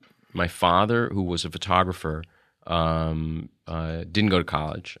 my father, who was a photographer, didn't go to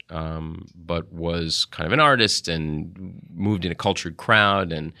college, but was kind of an artist and moved in a cultured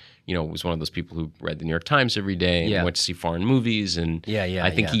crowd, and you know, was one of those people who read the New York Times every day and went to see foreign movies. And I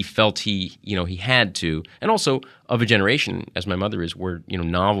think he felt he had to, and also of a generation, as my mother is, where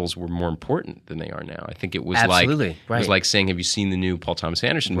novels were more important than they are now. I think it was Absolutely. it was like saying, have you seen the new Paul Thomas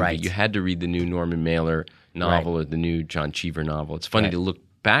Anderson movie? Right. You had to read the new Norman Mailer novel or the new John Cheever novel. It's funny to look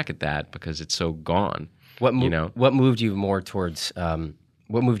back at that because it's so gone. What moved you more towards?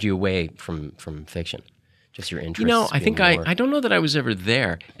 What moved you away from fiction? Just your interest. I think I don't know that I was ever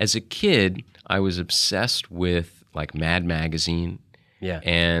there. As a kid, I was obsessed with like Mad Magazine,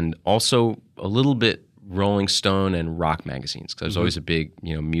 and also a little bit Rolling Stone and rock magazines because I was always a big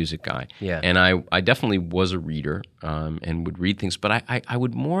music guy. Yeah. And I definitely was a reader and would read things, but I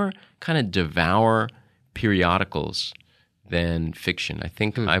would more kind of devour periodicals than fiction. I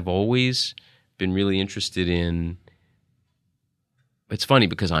think I've always been really interested in. It's funny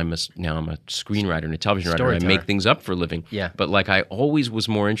because now I'm a screenwriter and a television writer. And I make things up for a living. Yeah. But like I always was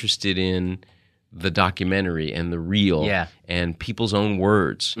more interested in the documentary and the real and people's own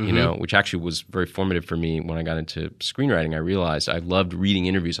words, which actually was very formative for me when I got into screenwriting. I realized I loved reading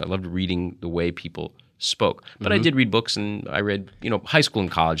interviews. I loved reading the way people spoke. But I did read books, and I read, high school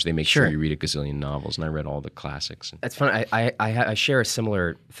and college, they make sure you read a gazillion novels, and I read all the classics. That's fun. I share a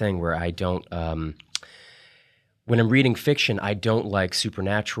similar thing where I don't when I'm reading fiction, I don't like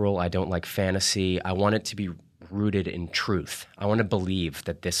supernatural. I don't like fantasy. I want it to be rooted in truth. I want to believe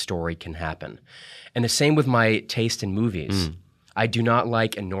that this story can happen. And the same with my taste in movies. I do not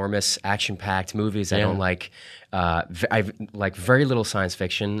like enormous action-packed movies. I don't like I like very little science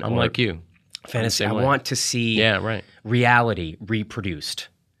fiction. I'm like you. Fantasy. I want to see reality reproduced.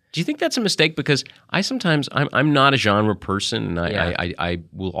 Do you think that's a mistake? Because I'm not a genre person, and I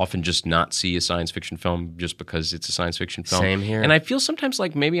will often just not see a science fiction film just because it's a science fiction film. Same here. And I feel sometimes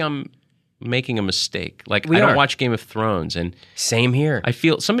like maybe I'm making a mistake. Like I don't watch Game of Thrones, and same here. I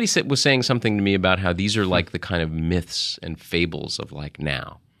feel somebody was saying something to me about how these are like the kind of myths and fables of like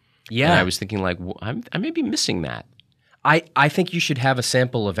now. Yeah, and I was thinking like I may be missing that. I think you should have a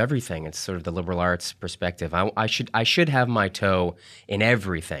sample of everything. It's sort of the liberal arts perspective. I should have my toe in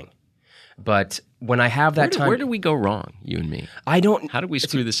everything. But when I have that time, where do we go wrong, you and me? I don't. How did we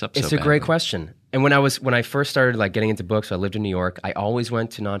screw this up? It's a great question. And when I first started like getting into books, I lived in New York. I always went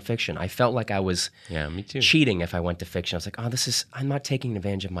to nonfiction. I felt like I was me too. cheating if I went to fiction. I was like, I'm not taking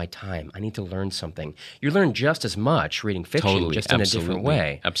advantage of my time. I need to learn something. You learn just as much reading fiction, just in a different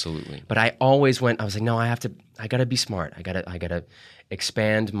way. Absolutely. But I always went. I was like, no, I got to be smart. I got to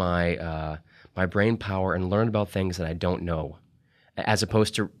expand my my brain power and learn about things that I don't know, as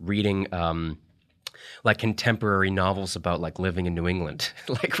opposed to reading like contemporary novels about like living in New England,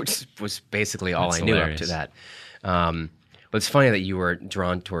 like which was basically all I knew up to that. But it's funny that you were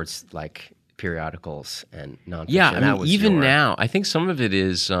drawn towards like periodicals and nonfiction. Yeah, I mean, even now, I think some of it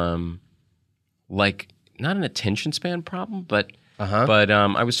is like not an attention span problem, but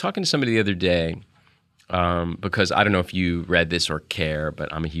I was talking to somebody the other day because I don't know if you read this or care,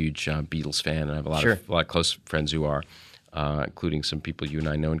 but I'm a huge Beatles fan, and I have a lot of close friends who are, including some people you and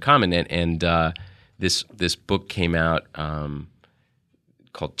I know in common, and this book came out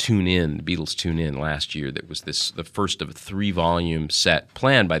called Tune In, the Beatles Tune In, last year. That was the first of a 3-volume set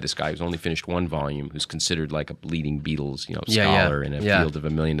planned by this guy who's only finished 1 volume, who's considered like a leading Beatles scholar in a field of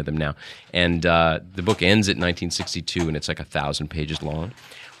 1 million of them now. And the book ends at 1962, and it's like 1,000 pages long.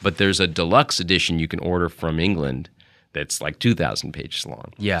 But there's a deluxe edition you can order from England that's like 2,000 pages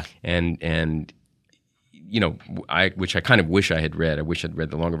long. Yeah, and which I kind of wish I had read. I wish I'd read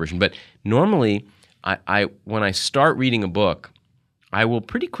the longer version. But normally, I when I start reading a book, I will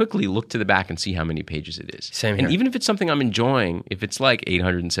pretty quickly look to the back and see how many pages it is. Same here. And even if it's something I'm enjoying, if it's like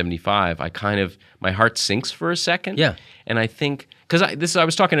 875, my heart sinks for a second. Yeah. And I think because I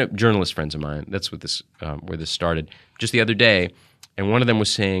was talking to journalist friends of mine. That's what where this started just the other day. And one of them was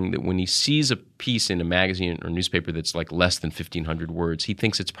saying that when he sees a piece in a magazine or newspaper that's like less than 1,500 words, he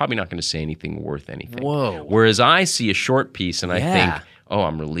thinks it's probably not going to say anything worth anything. Whoa. Whereas I see a short piece and I Yeah. think, oh,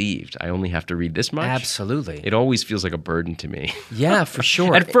 I'm relieved. I only have to read this much. Absolutely. It always feels like a burden to me. Yeah, for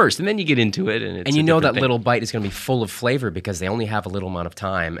sure. At first, and then you get into it, and it's And you a know different that thing. little bite is going to be full of flavor because they only have a little amount of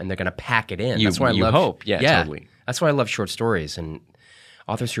time and they're going to pack it in. You- That's why I you love. hope. Yeah, totally. That's why I love short stories, and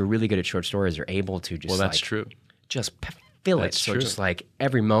authors who are really good at short stories are able to just Well, that's true. just fill That's it. So true. just like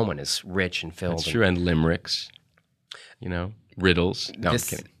every moment is rich and filled. That's and true. And limericks, riddles. No,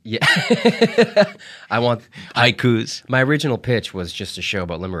 this- I'm kidding. Yeah. I want Haikus. my original pitch was just a show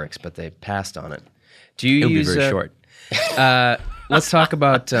about limericks, but they passed on it. Do you It'll be use very short. Let's talk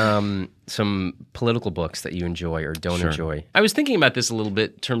about some political books that you enjoy or don't enjoy. I was thinking about this a little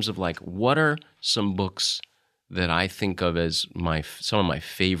bit in terms of like, what are some books that I think of as some of my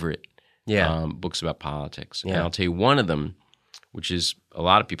favorite books about politics? And Yeah. I'll tell you one of them, which is a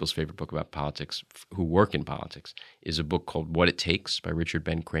lot of people's favorite book about politics who work in politics, is a book called What It Takes by Richard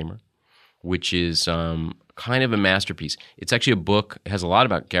Ben Kramer, which is kind of a masterpiece. It's actually a book, it has a lot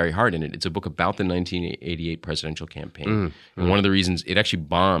about Gary Hart in it. It's a book about the 1988 presidential campaign. And one of the reasons it actually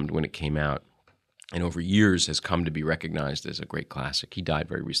bombed when it came out and over years has come to be recognized as a great classic. He died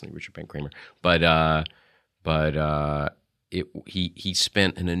very recently, Richard Ben Kramer. He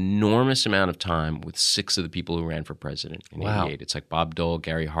spent an enormous amount of time with 6 of the people who ran for president in Wow. 88. It's like Bob Dole,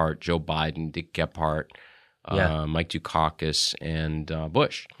 Gary Hart, Joe Biden, Dick Gephardt, Mike Dukakis, and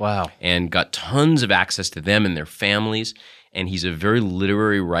Bush. Wow. And got tons of access to them and their families. And he's a very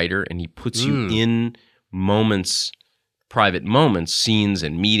literary writer, and he puts you in moments, private moments, scenes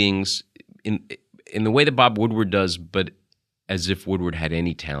and meetings in the way that Bob Woodward does, but as if Woodward had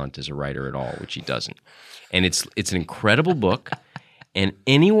any talent as a writer at all, which he doesn't. And it's an incredible book, and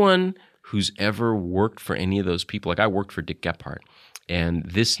anyone who's ever worked for any of those people, like I worked for Dick Gephardt, and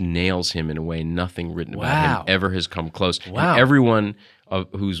this nails him in a way nothing written about Wow. him ever has come close. Wow. And everyone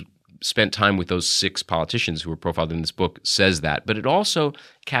who's spent time with those 6 politicians who were profiled in this book says that, but it also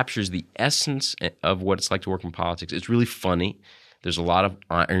captures the essence of what it's like to work in politics. It's really funny. There's a lot of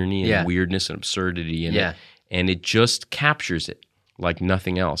irony and weirdness and absurdity in it, and it just captures it like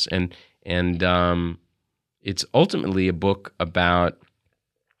nothing else. And it's ultimately a book about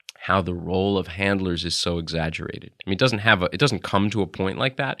how the role of handlers is so exaggerated. I mean, it doesn't come to a point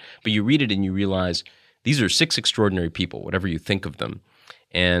like that, but you read it and you realize these are 6 extraordinary people, whatever you think of them.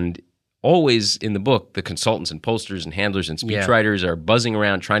 And always in the book, the consultants and posters and handlers and speechwriters are buzzing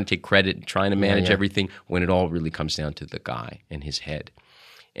around trying to take credit and trying to manage everything when it all really comes down to the guy and his head.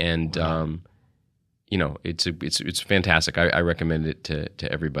 And it's fantastic. I recommend it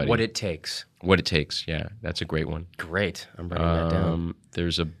to everybody. What It Takes. What It Takes. Yeah, that's a great one. Great. I'm writing that down.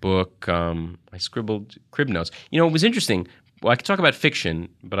 There's a book, I scribbled crib notes. It was interesting. Well, I could talk about fiction,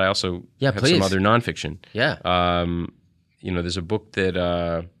 but I also have please. some other nonfiction. Yeah. There's a book that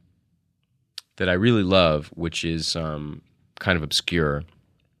I really love, which is kind of obscure,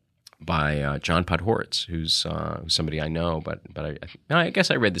 by John Podhoretz, who's somebody I know, but I guess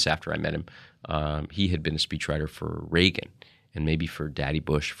I read this after I met him. He had been a speechwriter for Reagan and maybe for Daddy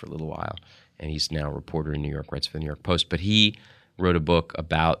Bush for a little while, and he's now a reporter in New York, writes for the New York Post. But he wrote a book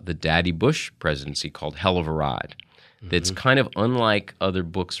about the Daddy Bush presidency called Hell of a Ride. That's kind of unlike other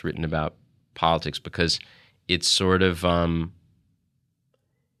books written about politics because it's sort of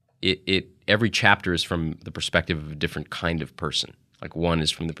every chapter is from the perspective of a different kind of person. Like one is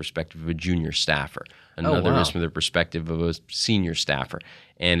from the perspective of a junior staffer. Another is from the perspective of a senior staffer.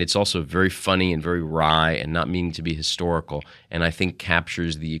 And it's also very funny and very wry and not meaning to be historical, and I think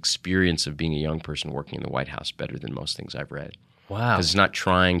captures the experience of being a young person working in the White House better than most things I've read. Wow. Because it's not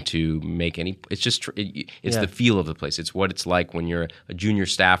trying to make any – it's just it's the feel of the place. It's what it's like when you're a junior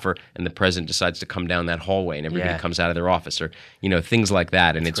staffer and the president decides to come down that hallway and everybody comes out of their office or, things like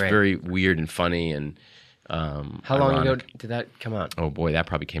that. And it's great. very weird and funny and How long ago did that come out? Oh, boy, that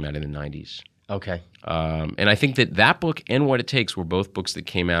probably came out in the 90s. Okay. And I think that book and What It Takes were both books that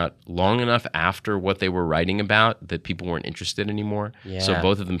came out long enough after what they were writing about that people weren't interested anymore. Yeah. So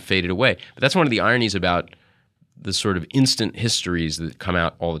both of them faded away. But that's one of the ironies about the sort of instant histories that come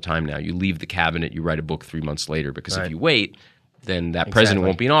out all the time now. You leave the cabinet, you write a book 3 months later because if you wait, then that president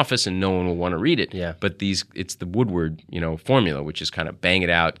won't be in office and no one will want to read it. Yeah. But it's the Woodward, formula, which is kind of bang it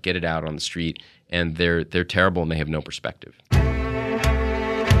out, get it out on the street, and they're terrible and they have no perspective.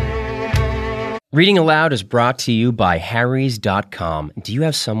 Reading Aloud is brought to you by Harrys.com. Do you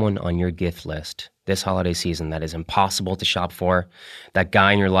have someone on your gift list this holiday season that is impossible to shop for? That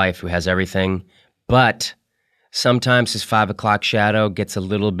guy in your life who has everything, but sometimes his 5 o'clock shadow gets a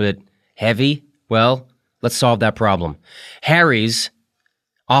little bit heavy? Well, Let's solve that problem. Harry's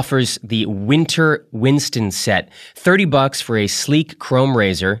offers the Winter Winston set. $30 for a sleek chrome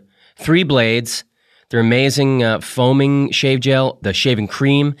razor, 3 blades, their amazing foaming shave gel, the shaving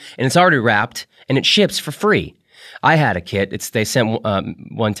cream, and it's already wrapped, and it ships for free. I had a kit. They sent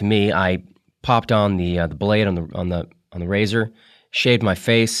one to me. I popped on the blade on the razor, shaved my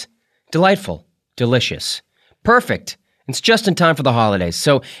face. Delightful, delicious, perfect. It's just in time for the holidays.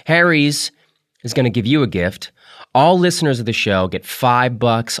 So Harry's is going to give you a gift. All listeners of the show get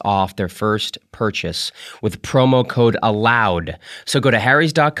 $5 off their first purchase with promo code ALLOWED. So go to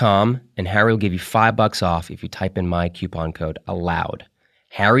harrys.com and Harry will give you $5 off if you type in my coupon code ALLOWED.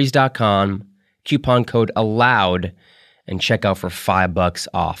 harrys.com, coupon code ALLOWED, and check out for $5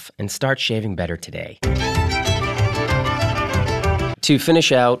 off and start shaving better today. To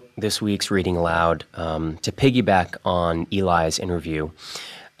finish out this week's Reading Aloud, to piggyback on Eli's interview,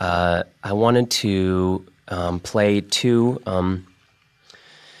 I wanted to play two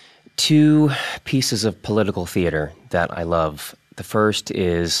pieces of political theater that I love. The first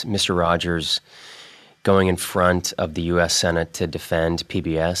is Mr. Rogers going in front of the U.S. Senate to defend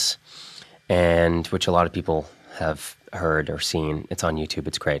PBS, and which a lot of people have heard or seen. It's on YouTube.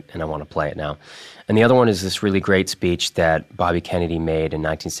 It's great, and I want to play it now. And the other one is this really great speech that Bobby Kennedy made in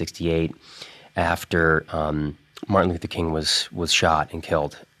 1968 after Martin Luther King was shot and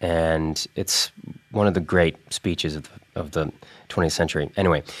killed. And it's one of the great speeches of the 20th century.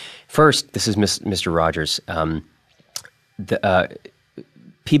 Anyway, first, this is Mr. Rogers.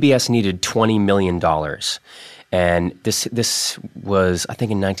 PBS needed $20 million. And this was, I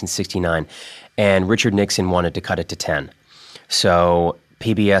think, in 1969. And Richard Nixon wanted to cut it to 10. So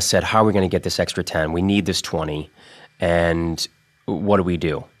PBS said, how are we going to get this extra 10? We need this 20. And what do we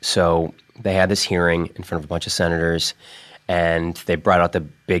do? So they had this hearing in front of a bunch of senators, and they brought out the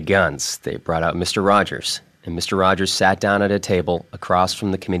big guns. They brought out Mr. Rogers. And Mr. Rogers sat down at a table across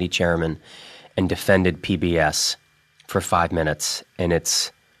from the committee chairman and defended PBS for 5 minutes. And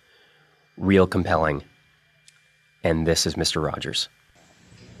it's real compelling. And this is Mr. Rogers.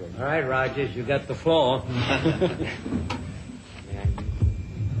 All right, Rogers, you got the floor.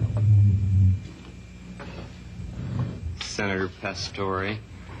 Senator Pastore,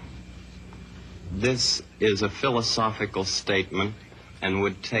 this is a philosophical statement and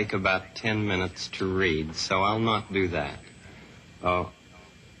would take about 10 minutes to read, so I'll not do that.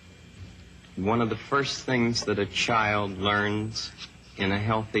 One of the first things that a child learns in a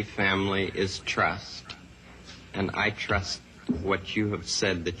healthy family is trust. And I trust what you have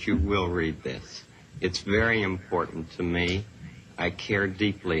said, that you will read this. It's very important to me. I care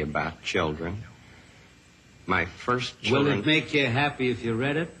deeply about children. My first children... Will it make you happy if you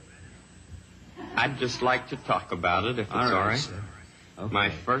read it? I'd just like to talk about it, if it's all right. Sir. Okay. My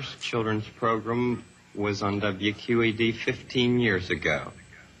first children's program was on WQED 15 years ago,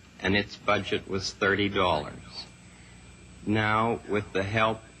 and its budget was $30. Now, with the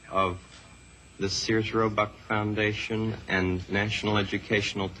help of the Sears Roebuck Foundation and National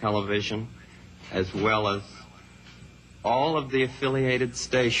Educational Television, as well as all of the affiliated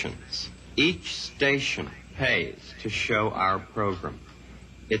stations, each station pays to show our program.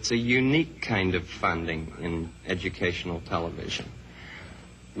 It's a unique kind of funding in educational television.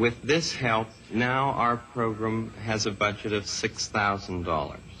 With this help, now our program has a budget of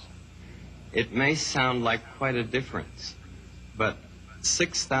 $6,000. It may sound like quite a difference, but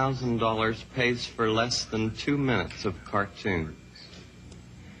 $6,000 pays for less than 2 minutes of cartoons,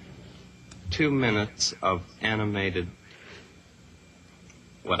 2 minutes of animated,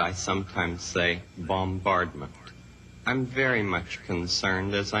 what I sometimes say, bombardment. I'm very much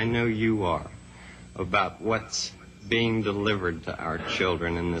concerned, as I know you are, about what's being delivered to our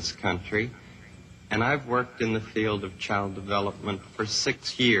children in this country. And I've worked in the field of child development for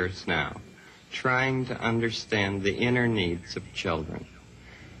 6 years now, trying to understand the inner needs of children.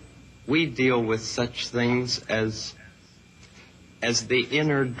 We deal with such things as the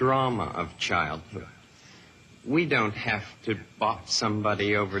inner drama of childhood. We don't have to bop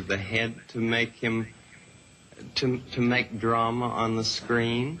somebody over the head to make him to make drama on the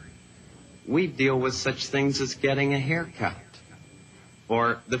screen. We deal with such things as getting a haircut,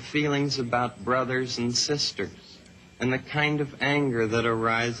 or the feelings about brothers and sisters, and the kind of anger that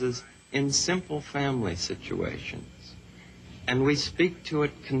arises in simple family situations. And we speak to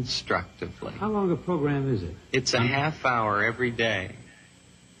it constructively. How long a program is it? It's a half hour every day.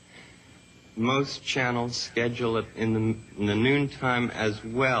 Most channels schedule it in the noontime as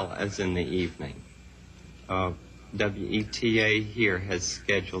well as in the evening. WETA here has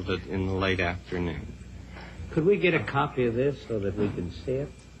scheduled it in the late afternoon. Could we get a copy of this so that we can see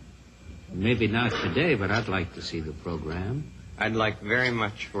it? Maybe not today, but I'd like to see the program. I'd like very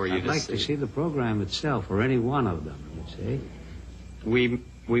much for you I'd like to see the program itself, or any one of them, you see.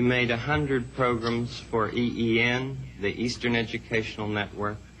 We made 100 programs for EEN, the Eastern Educational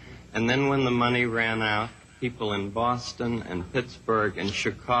Network, and then when the money ran out, people in Boston and Pittsburgh and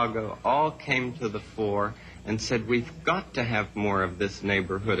Chicago all came to the fore and said, we've got to have more of this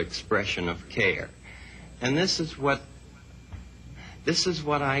neighborhood expression of care. And this is what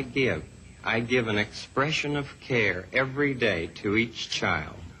I give. I give an expression of care every day to each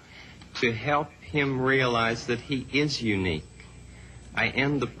child to help him realize that he is unique. I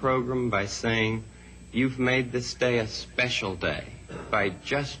end the program by saying, you've made this day a special day by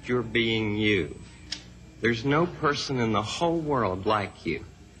just your being you. There's no person in the whole world like you,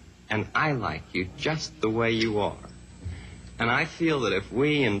 and I like you just the way you are. And I feel that if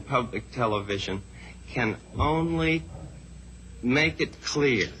we in public television can only make it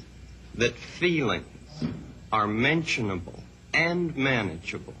clear that feelings are mentionable and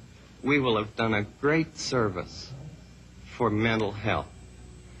manageable, we will have done a great service for mental health.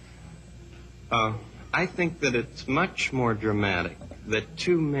 I think that it's much more dramatic that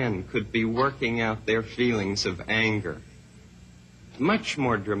two men could be working out their feelings of anger. Much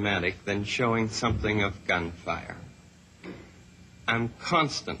more dramatic than showing something of gunfire. I'm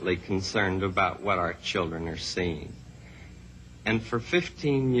constantly concerned about what our children are seeing. And for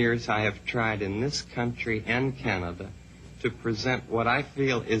 15 years, I have tried in this country and Canada to present what I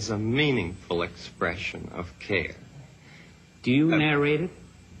feel is a meaningful expression of care. Do you narrate it?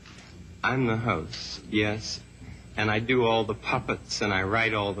 I'm the host, yes. And I do all the puppets, and I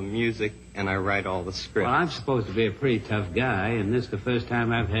write all the music, and I write all the scripts. Well, I'm supposed to be a pretty tough guy, and this is the first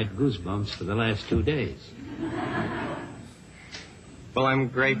time I've had goosebumps for the last 2 days. Well, I'm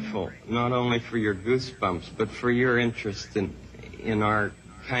grateful, not only for your goosebumps, but for your interest in our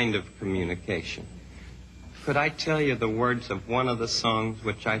kind of communication. Could I tell you the words of one of the songs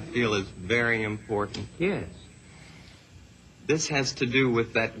which I feel is very important? Yes. This has to do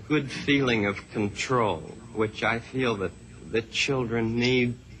with that good feeling of control, which I feel that children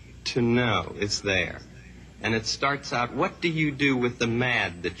need to know is there. And it starts out, what do you do with the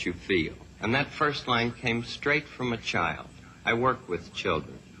mad that you feel? And that first line came straight from a child. I work with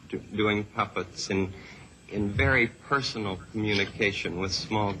children, doing puppets in very personal communication with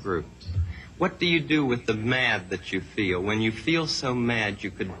small groups. What do you do with the mad that you feel? When you feel so mad you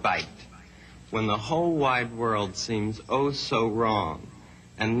could bite. When the whole wide world seems oh so wrong,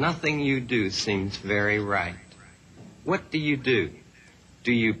 and nothing you do seems very right. What do you do?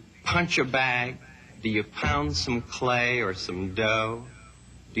 Do you punch a bag? Do you pound some clay or some dough?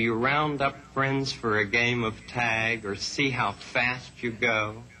 Do you round up friends for a game of tag or see how fast you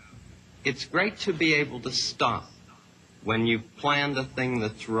go? It's great to be able to stop when you've planned a thing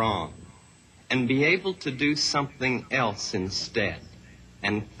that's wrong and be able to do something else instead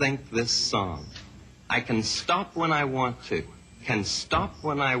and think this song. I can stop when I want to, can stop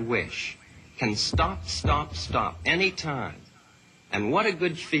when I wish, can stop, stop, stop anytime. And what a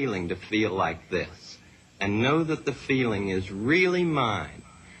good feeling to feel like this and know that the feeling is really mine.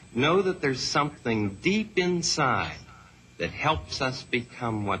 Know that there's something deep inside that helps us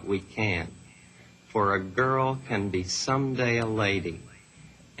become what we can. For a girl can be someday a lady,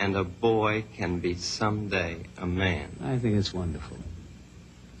 and a boy can be someday a man. I think it's wonderful.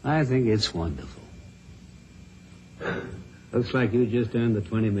 I think it's wonderful. Looks like you just earned the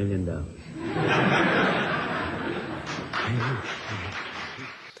 $20 million.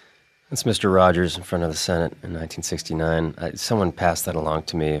 That's Mr. Rogers in front of the Senate in 1969. Someone passed that along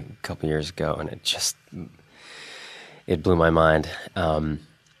to me a couple years ago, and it blew my mind. And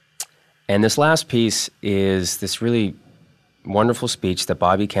this last piece is this really wonderful speech that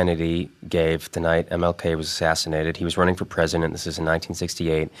Bobby Kennedy gave the night MLK was assassinated. He was running for president. This is in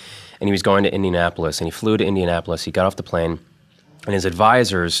 1968. And he was going to Indianapolis. And he flew to Indianapolis. He got off the plane. And his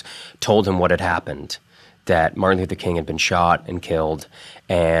advisors told him what had happened, that Martin Luther King had been shot and killed.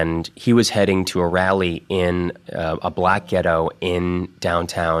 And he was heading to a rally in a black ghetto in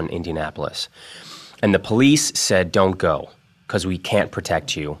downtown Indianapolis. And the police said, don't go, because we can't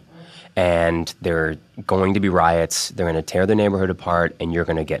protect you. And there are going to be riots, they're going to tear the neighborhood apart, and you're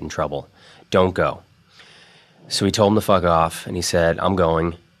going to get in trouble. Don't go. So he told him to fuck off, and he said, I'm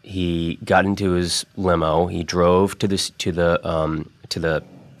going. He got into his limo. He drove to the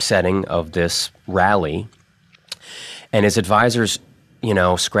setting of this rally, and his advisors,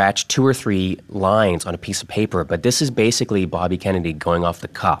 scratched 2 or 3 lines on a piece of paper. But this is basically Bobby Kennedy going off the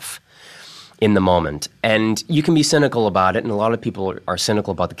cuff in the moment. And you can be cynical about it, and a lot of people are cynical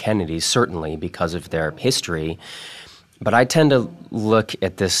about the Kennedys, certainly, because of their history. But I tend to look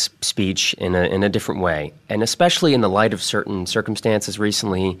at this speech in a different way, and especially in the light of certain circumstances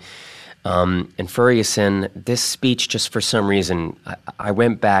recently. In Ferguson, this speech, just for some reason, I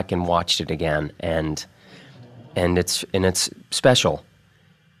went back and watched it again, and it's special,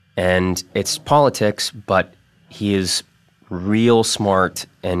 and it's politics, but he is real smart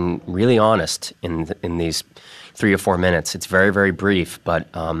and really honest in these 3 or 4 minutes. It's very, very brief, but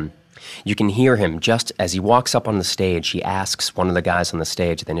you can hear him just as he walks up on the stage. He asks one of the guys on the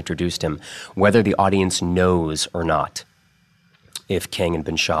stage that introduced him whether the audience knows or not if King had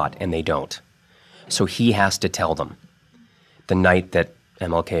been shot, and they don't. So he has to tell them the night that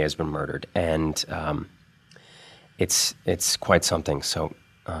MLK has been murdered, and it's quite something. So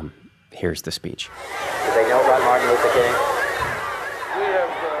here's the speech. Do they know about Martin Luther King? We have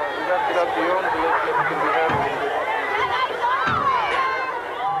left it up to your own belief that can be happening.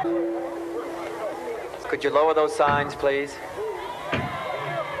 Could you lower those signs, please?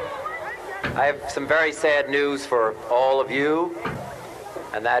 I have some very sad news for all of you,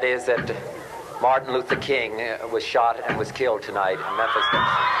 and that is that Martin Luther King was shot and was killed tonight in Memphis.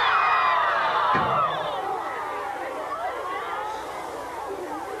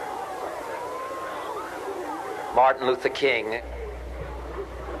 Martin Luther King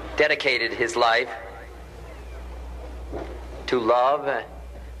dedicated his life to love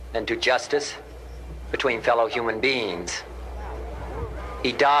and to justice between fellow human beings.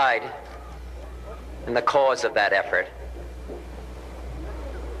 He died in the cause of that effort.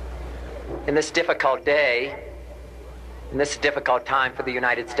 In this difficult day, in this difficult time for the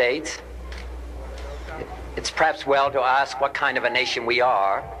United States, it's perhaps well to ask what kind of a nation we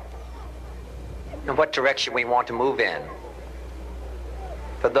are and what direction we want to move in.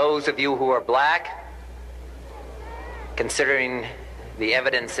 For those of you who are black, considering the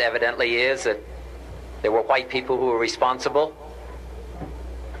evidence evidently is that there were white people who were responsible,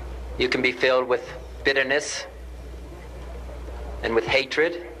 you can be filled with bitterness and with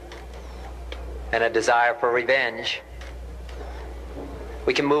hatred and a desire for revenge.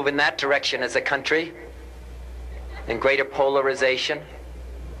 We can move in that direction as a country, in greater polarization,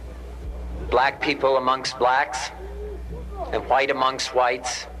 black people amongst blacks and white amongst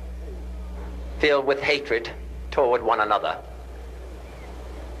whites, filled with hatred toward one another.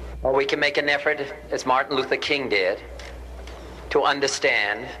 Or we can make an effort, as Martin Luther King did, to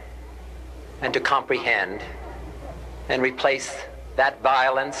understand and to comprehend and replace that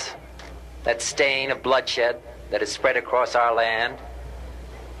violence, that stain of bloodshed that is spread across our land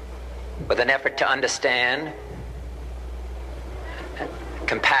with an effort to understand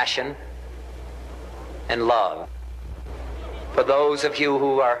compassion and love. For those of you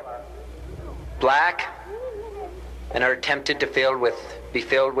who are black and are tempted to be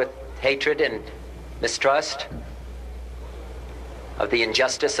filled with hatred and mistrust of the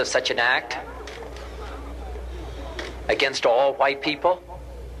injustice of such an act against all white people,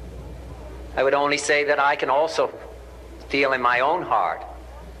 I would only say that I can also feel in my own heart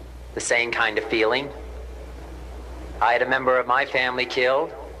the same kind of feeling. I had a member of my family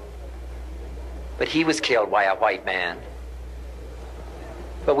killed, but he was killed by a white man.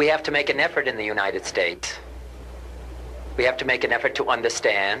 But we have to make an effort in the United States. We have to make an effort to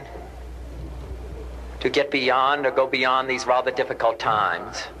understand, to get beyond or go beyond these rather difficult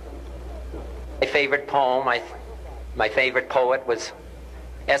times. My favorite poem, my favorite poet was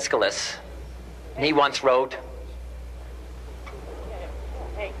Aeschylus. And he once wrote,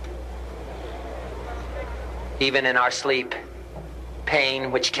 "Even in our sleep,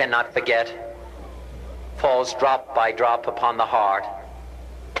 pain which cannot forget falls drop by drop upon the heart,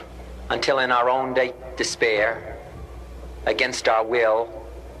 until in our own despair, against our will,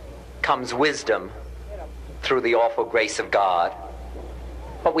 comes wisdom through the awful grace of God."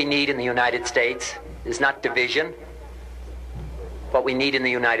 What we need in the United States is not division. What we need in the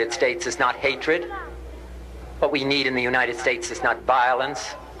United States is not hatred. What we need in the United States is not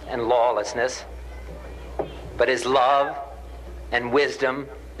violence and lawlessness, but is love and wisdom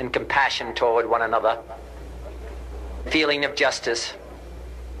and compassion toward one another, feeling of justice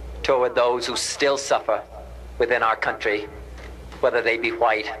toward those who still suffer within our country, whether they be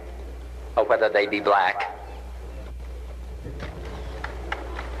white or whether they be black.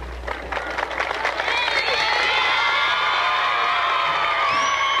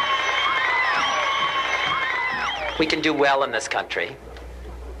 We can do well in this country.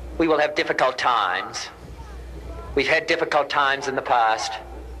 We will have difficult times. We've had difficult times in the past,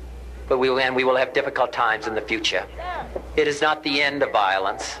 but we will have difficult times in the future. It is not the end of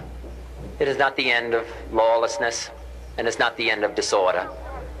violence. It is not the end of lawlessness, and it's not the end of disorder.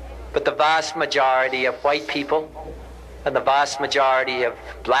 But the vast majority of white people and the vast majority of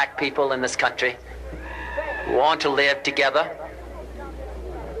black people in this country want to live together,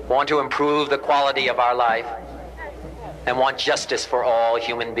 want to improve the quality of our life, and want justice for all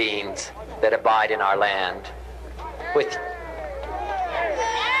human beings that abide in our land.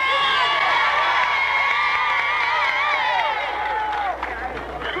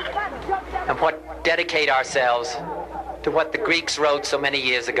 And what dedicate ourselves to what the Greeks wrote so many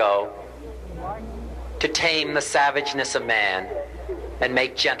years ago, to tame the savageness of man and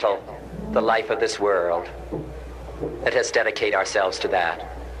make gentle the life of this world. Let us dedicate ourselves to that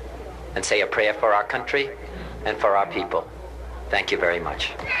and say a prayer for our country and for our people. Thank you very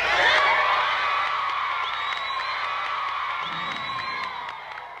much.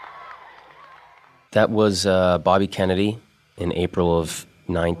 That was Bobby Kennedy in April of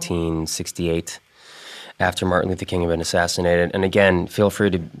 1968, after Martin Luther King had been assassinated. And again, feel free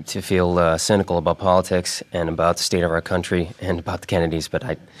to feel cynical about politics and about the state of our country and about the Kennedys, but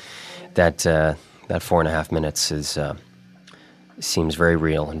that 4.5 minutes seems very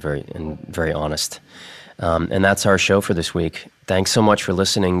real and very honest. And that's our show for this week. Thanks so much for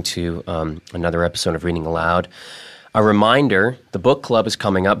listening to another episode of Reading Aloud. A reminder, the book club is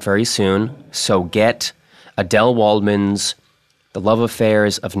coming up very soon, so get Adele Waldman's The Love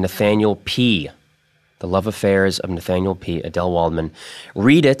Affairs of Nathaniel P. The Love Affairs of Nathaniel P., Adele Waldman.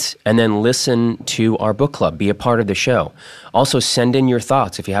 Read it and then listen to our book club. Be a part of the show. Also, send in your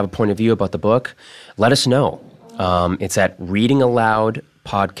thoughts. If you have a point of view about the book, let us know. It's at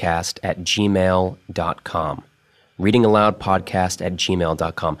readingaloudpodcast@gmail.com.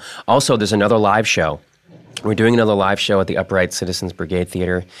 readingaloudpodcast@gmail.com. Also, there's another live show. We're doing another live show at the Upright Citizens Brigade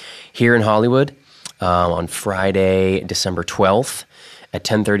Theater here in Hollywood on Friday, December 12th at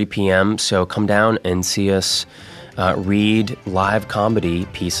 10:30 p.m. So come down and see us read live comedy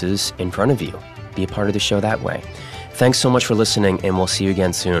pieces in front of you. Be a part of the show that way. Thanks so much for listening, and we'll see you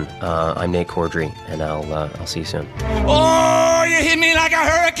again soon. I'm Nate Cordry, and I'll see you soon. Oh, you hit me like a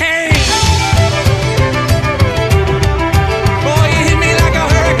hurricane. Oh, you hit me like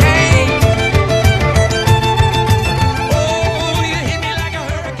a hurricane. Oh, you hit me like a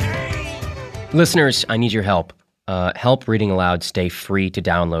hurricane. Listeners, I need your help. Help Reading Aloud stay free to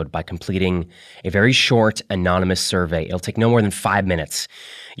download by completing a very short, anonymous survey. It'll take no more than 5 minutes.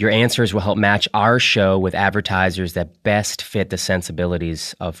 Your answers will help match our show with advertisers that best fit the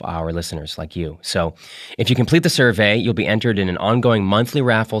sensibilities of our listeners like you. So if you complete the survey, you'll be entered in an ongoing monthly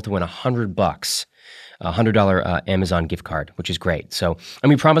raffle to win $100, a $100 Amazon gift card, which is great. So, and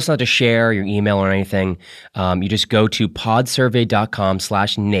we promise not to share your email or anything. You just go to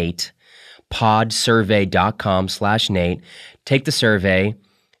podsurvey.com/Nate, podsurvey.com/Nate. Take the survey,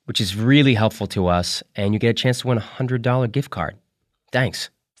 which is really helpful to us, and you get a chance to win a $100 gift card. Thanks.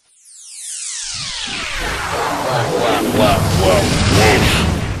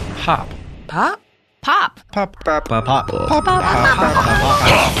 Pop. Pop? Pop. Pop, pop, pop, pop, pop, pop.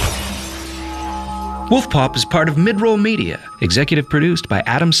 Wolf Pop is part of Midroll Media, executive produced by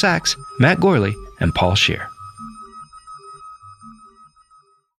Adam Sachs, Matt Gorley, and Paul Scheer.